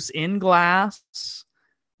pressed juice in glass,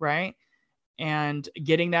 right? And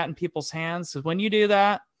getting that in people's hands. So when you do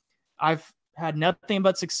that, I've had nothing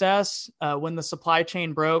but success. When the supply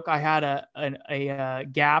chain broke, I had a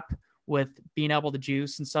gap with being able to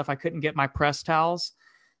juice and stuff. I couldn't get my press towels,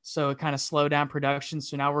 so it kind of slowed down production.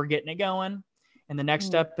 So now we're getting it going. And the next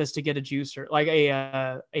step is to get a juicer, like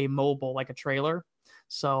a mobile, like a trailer.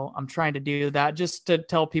 So I'm trying to do that just to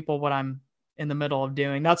tell people what I'm in the middle of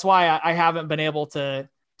doing. That's why I haven't been able to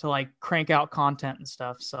like crank out content and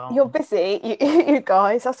stuff. So you're busy, you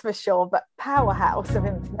guys, that's for sure, but powerhouse of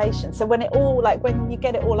information. So when you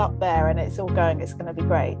get it all up there and it's all going, it's going to be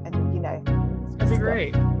great. And it's going to be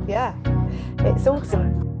great. Yeah, it's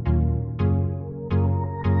awesome.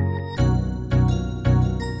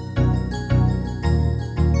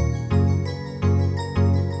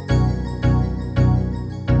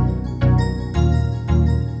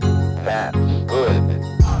 That's good.